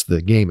course,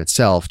 the game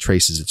itself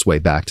traces its way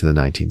back to the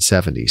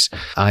 1970s.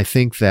 I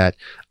think that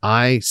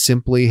I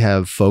simply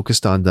have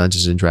focused on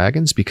Dungeons and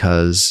Dragons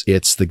because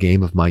it's the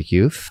game of my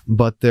youth,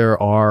 but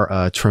there are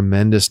a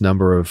tremendous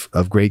number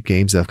of great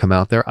games that have come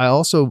out there. I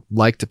also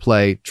like to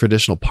play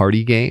traditional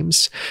party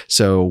games,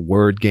 so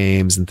word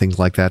games and things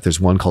like that. There's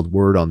one called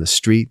Word on the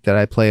Street that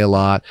I play a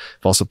lot.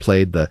 I've also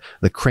played the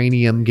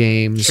Cranium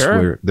games,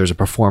 where there's a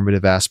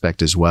performative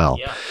aspect as well.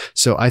 Yeah.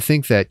 So I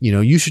think that,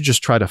 you should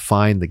just try to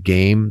find the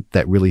game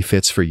that really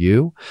fits for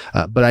you.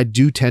 But I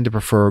do tend to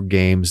prefer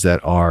games that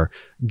are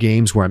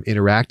games where I'm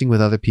interacting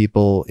with other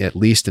people, at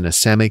least in a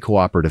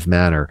semi-cooperative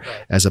manner,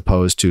 as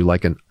opposed to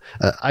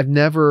I've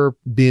never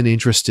been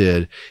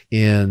interested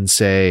in,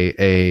 say,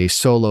 a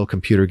solo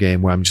computer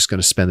game where I'm just going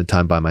to spend the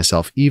time by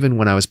myself. Even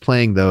when I was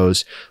playing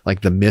those,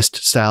 like the Myst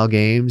style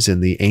games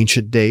in the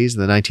ancient days,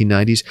 the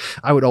 1990s,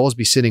 I would always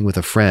be sitting with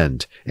a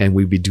friend and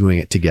we'd be doing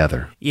it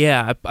together.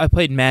 Yeah, I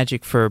played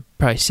Magic for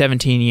probably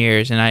 17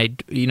 years,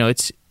 and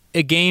it's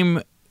a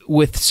game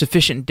with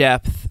sufficient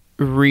depth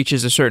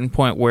reaches a certain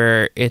point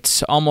where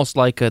it's almost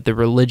like the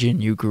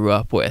religion you grew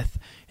up with,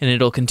 and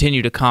it'll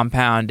continue to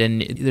compound,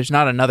 and there's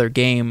not another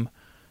game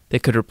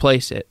that could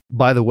replace it.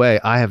 By the way,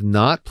 I have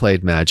not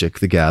played Magic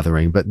the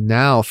Gathering, but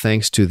now,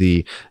 thanks to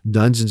the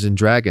Dungeons &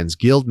 Dragons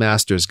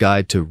Guildmaster's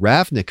Guide to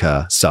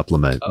Ravnica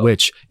supplement,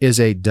 which is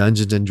a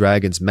Dungeons &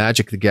 Dragons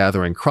Magic the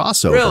Gathering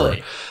crossover,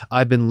 really?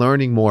 I've been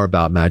learning more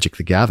about Magic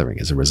the Gathering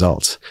as a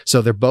result.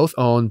 So they're both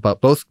owned,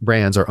 but both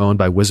brands are owned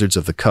by Wizards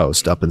of the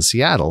Coast up in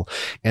Seattle,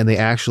 and they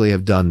actually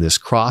have done this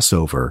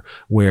crossover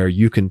where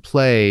you can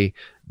play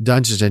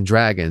Dungeons and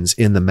Dragons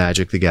in the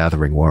Magic the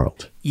Gathering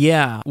world.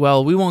 Yeah,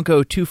 well, we won't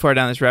go too far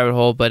down this rabbit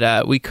hole, but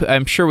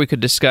I'm sure we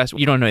could discuss.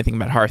 You don't know anything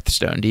about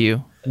Hearthstone, do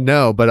you?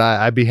 No, but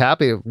I'd be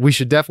happy. We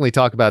should definitely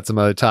talk about some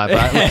other time.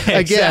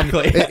 Again,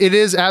 it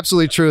is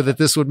absolutely true that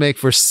this would make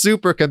for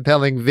super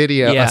compelling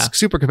video,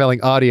 super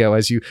compelling audio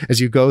as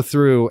you go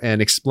through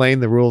and explain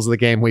the rules of the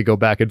game. We go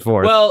back and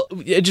forth. Well,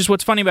 just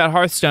what's funny about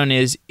Hearthstone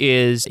is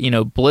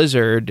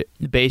Blizzard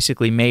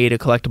basically made a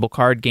collectible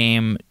card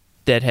game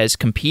that has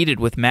competed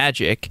with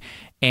Magic,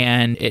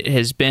 and it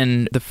has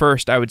been the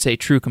first, I would say,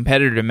 true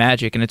competitor to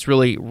Magic, and it's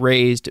really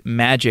raised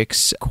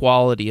Magic's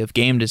quality of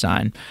game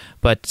design.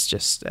 But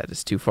that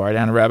is too far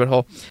down a rabbit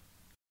hole.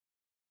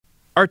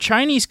 Are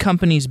Chinese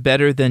companies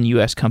better than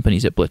U.S.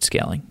 companies at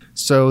blitzscaling?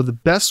 So the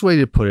best way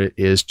to put it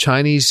is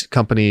Chinese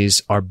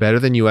companies are better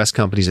than U.S.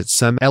 companies at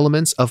some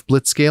elements of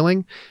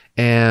blitzscaling,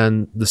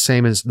 and the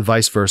same as the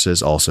vice versa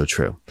is also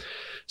true.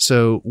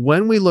 So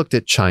when we looked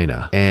at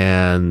China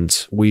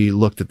and we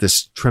looked at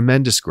this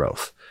tremendous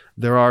growth,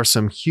 there are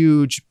some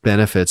huge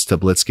benefits to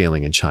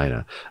blitzscaling in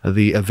China.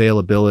 The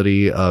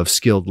availability of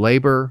skilled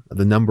labor,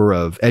 the number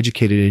of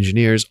educated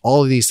engineers,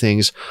 all of these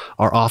things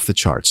are off the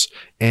charts.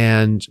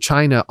 And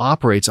China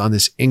operates on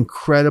this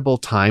incredible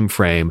time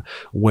frame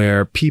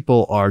where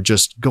people are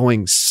just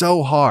going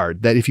so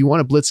hard that if you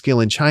want to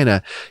blitzscale in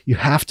China, you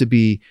have to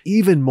be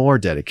even more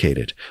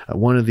dedicated.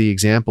 One of the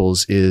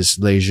examples is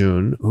Lei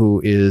Jun, who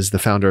is the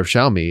founder of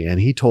Xiaomi, and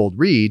he told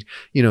Reed,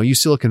 you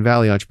Silicon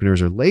Valley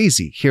entrepreneurs are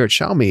lazy. Here at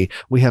Xiaomi,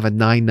 we have a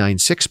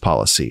 996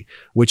 policy,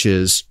 which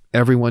is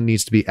everyone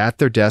needs to be at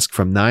their desk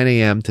from 9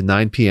 a.m. to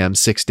 9 p.m.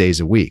 6 days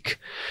a week.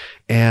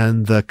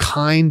 And the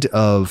kind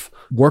of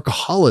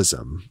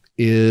workaholism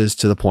is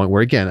to the point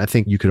where, again, I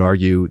think you could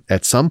argue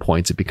at some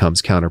points it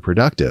becomes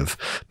counterproductive,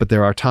 but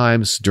there are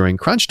times during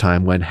crunch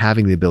time when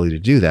having the ability to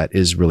do that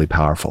is really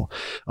powerful.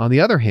 On the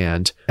other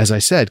hand, as I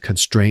said,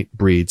 constraint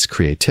breeds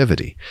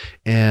creativity.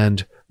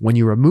 And when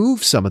you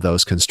remove some of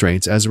those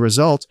constraints, as a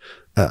result,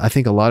 I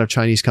think a lot of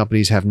Chinese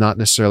companies have not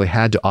necessarily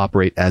had to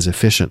operate as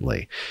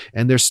efficiently.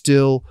 And they're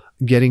still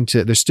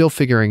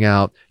figuring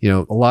out,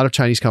 a lot of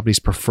Chinese companies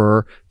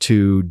prefer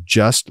to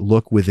just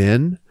look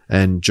within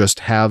and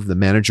just have the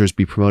managers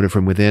be promoted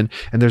from within.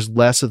 And there's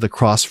less of the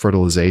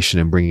cross-fertilization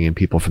and bringing in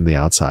people from the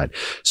outside.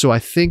 So I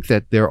think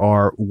that there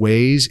are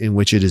ways in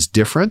which it is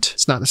different.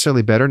 It's not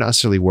necessarily better, not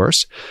necessarily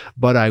worse.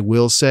 But I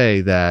will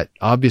say that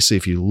obviously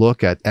if you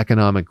look at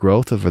economic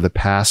growth over the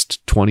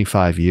past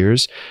 25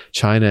 years,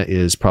 China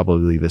is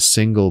probably the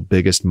single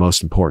biggest,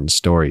 most important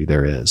story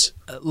there is.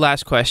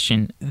 Last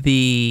question.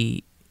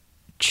 The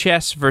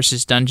chess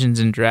versus Dungeons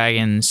and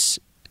Dragons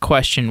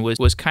question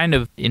was kind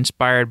of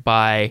inspired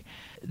by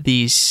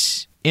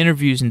these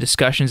interviews and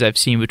discussions I've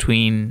seen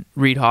between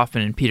Reid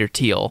Hoffman and Peter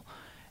Thiel.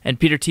 And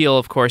Peter Thiel,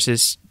 of course,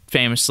 is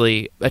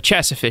famously a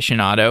chess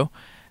aficionado.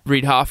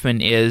 Reid Hoffman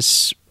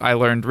is, I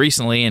learned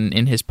recently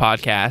in his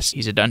podcast,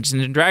 he's a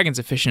Dungeons and Dragons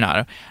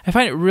aficionado. I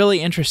find it really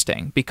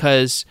interesting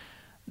because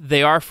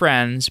they are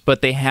friends,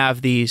 but they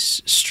have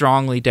these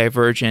strongly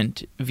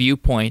divergent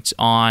viewpoints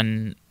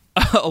on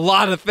a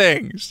lot of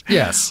things.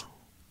 Yes.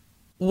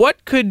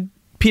 What could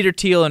Peter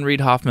Thiel and Reid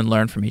Hoffman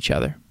learn from each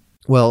other?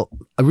 Well,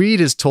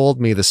 Reed has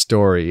told me the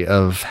story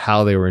of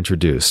how they were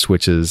introduced,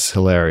 which is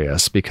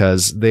hilarious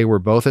because they were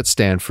both at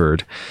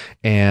Stanford.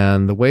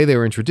 And the way they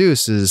were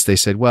introduced is they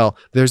said, well,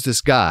 there's this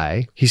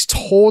guy. He's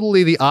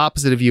totally the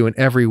opposite of you in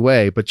every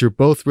way, but you're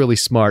both really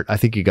smart. I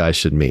think you guys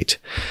should meet.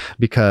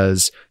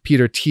 Because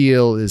Peter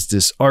Thiel is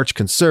this arch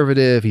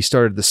conservative. He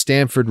started the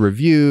Stanford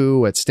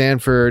Review at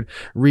Stanford.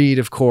 Reed,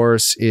 of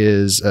course,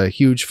 is a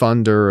huge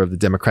funder of the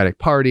Democratic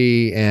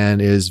Party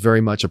and is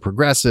very much a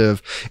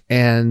progressive.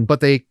 But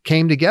they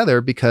came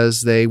together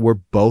because they were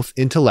both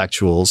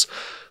intellectuals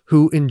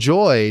who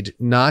enjoyed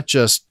not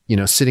just,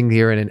 sitting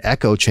here in an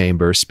echo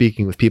chamber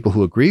speaking with people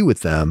who agree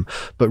with them,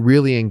 but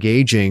really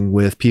engaging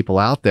with people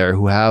out there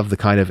who have the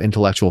kind of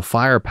intellectual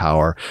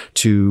firepower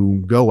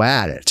to go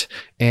at it.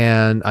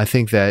 And I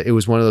think that it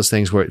was one of those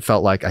things where it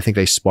felt like I think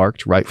they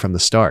sparked right from the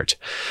start.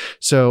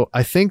 So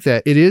I think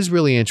that it is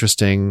really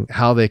interesting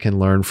how they can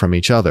learn from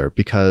each other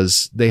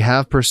because they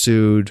have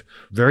pursued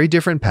very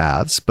different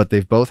paths, but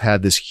they've both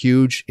had this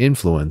huge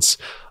influence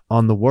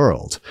on the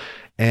world.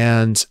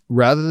 And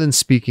rather than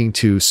speaking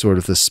to sort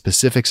of the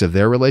specifics of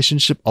their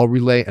relationship, I'll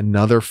relay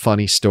another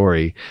funny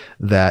story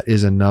that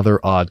is another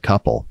odd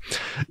couple.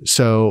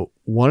 So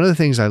one of the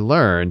things I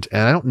learned,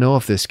 and I don't know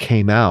if this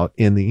came out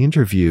in the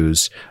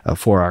interviews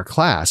for our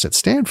class at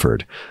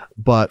Stanford,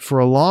 but for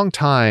a long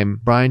time,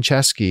 Brian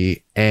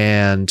Chesky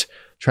and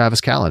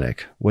Travis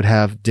Kalanick would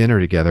have dinner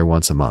together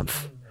once a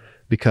month,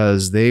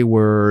 because they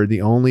were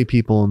the only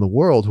people in the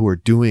world who were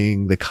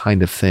doing the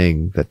kind of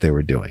thing that they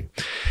were doing.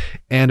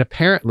 And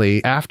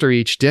apparently after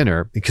each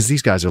dinner, because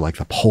these guys are like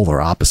the polar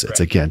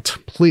opposites, again,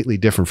 completely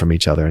different from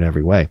each other in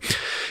every way.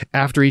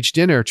 After each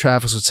dinner,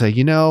 Travis would say,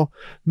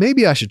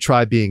 maybe I should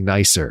try being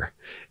nicer.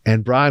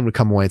 And Brian would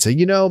come away and say,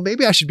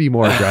 maybe I should be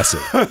more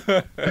aggressive.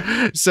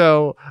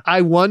 So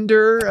I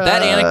wonder.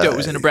 That anecdote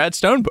was in a Brad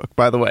Stone book,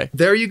 by the way.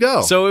 There you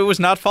go. So it was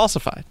not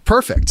falsified.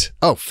 Perfect.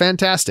 Oh,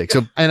 fantastic.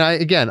 So, and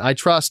I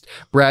trust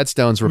Brad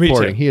Stone's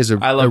reporting. He is a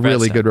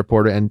really good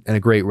reporter and a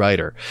great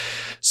writer.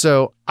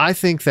 So I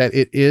think that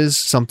it is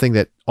something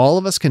that all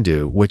of us can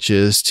do, which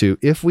is to,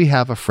 if we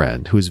have a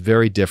friend who is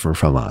very different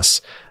from us,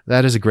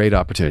 that is a great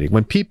opportunity.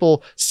 When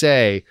people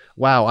say,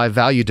 wow, I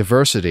value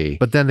diversity,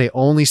 but then they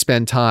only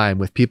spend time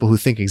with people who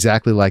think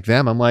exactly like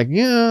them, I'm like,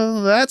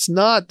 that's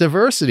not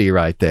diversity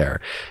right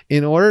there.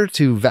 In order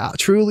to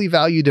truly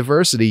value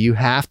diversity, you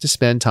have to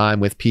spend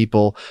time with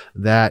people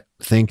that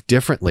think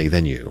differently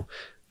than you.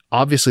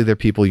 Obviously, they're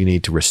people you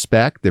need to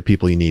respect. They're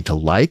people you need to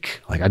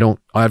like. Like, I don't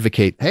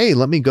advocate, hey,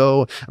 let me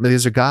go.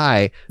 There's a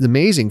guy, an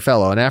amazing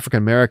fellow, an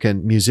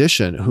African-American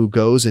musician who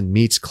goes and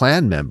meets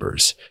Klan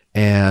members.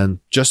 And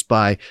just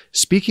by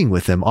speaking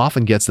with them,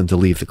 often gets them to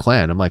leave the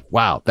Klan. I'm like,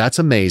 wow, that's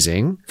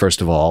amazing,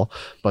 first of all.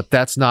 But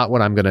that's not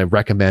what I'm going to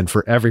recommend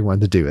for everyone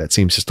to do. That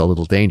seems just a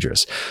little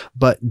dangerous.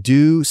 But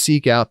do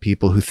seek out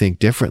people who think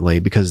differently,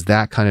 because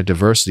that kind of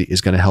diversity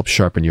is going to help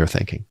sharpen your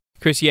thinking.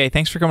 Chris Yeh,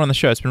 thanks for coming on the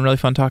show. It's been really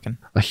fun talking.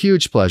 A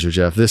huge pleasure,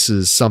 Jeff. This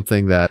is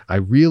something that I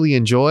really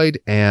enjoyed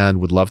and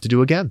would love to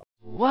do again.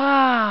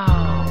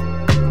 Wow.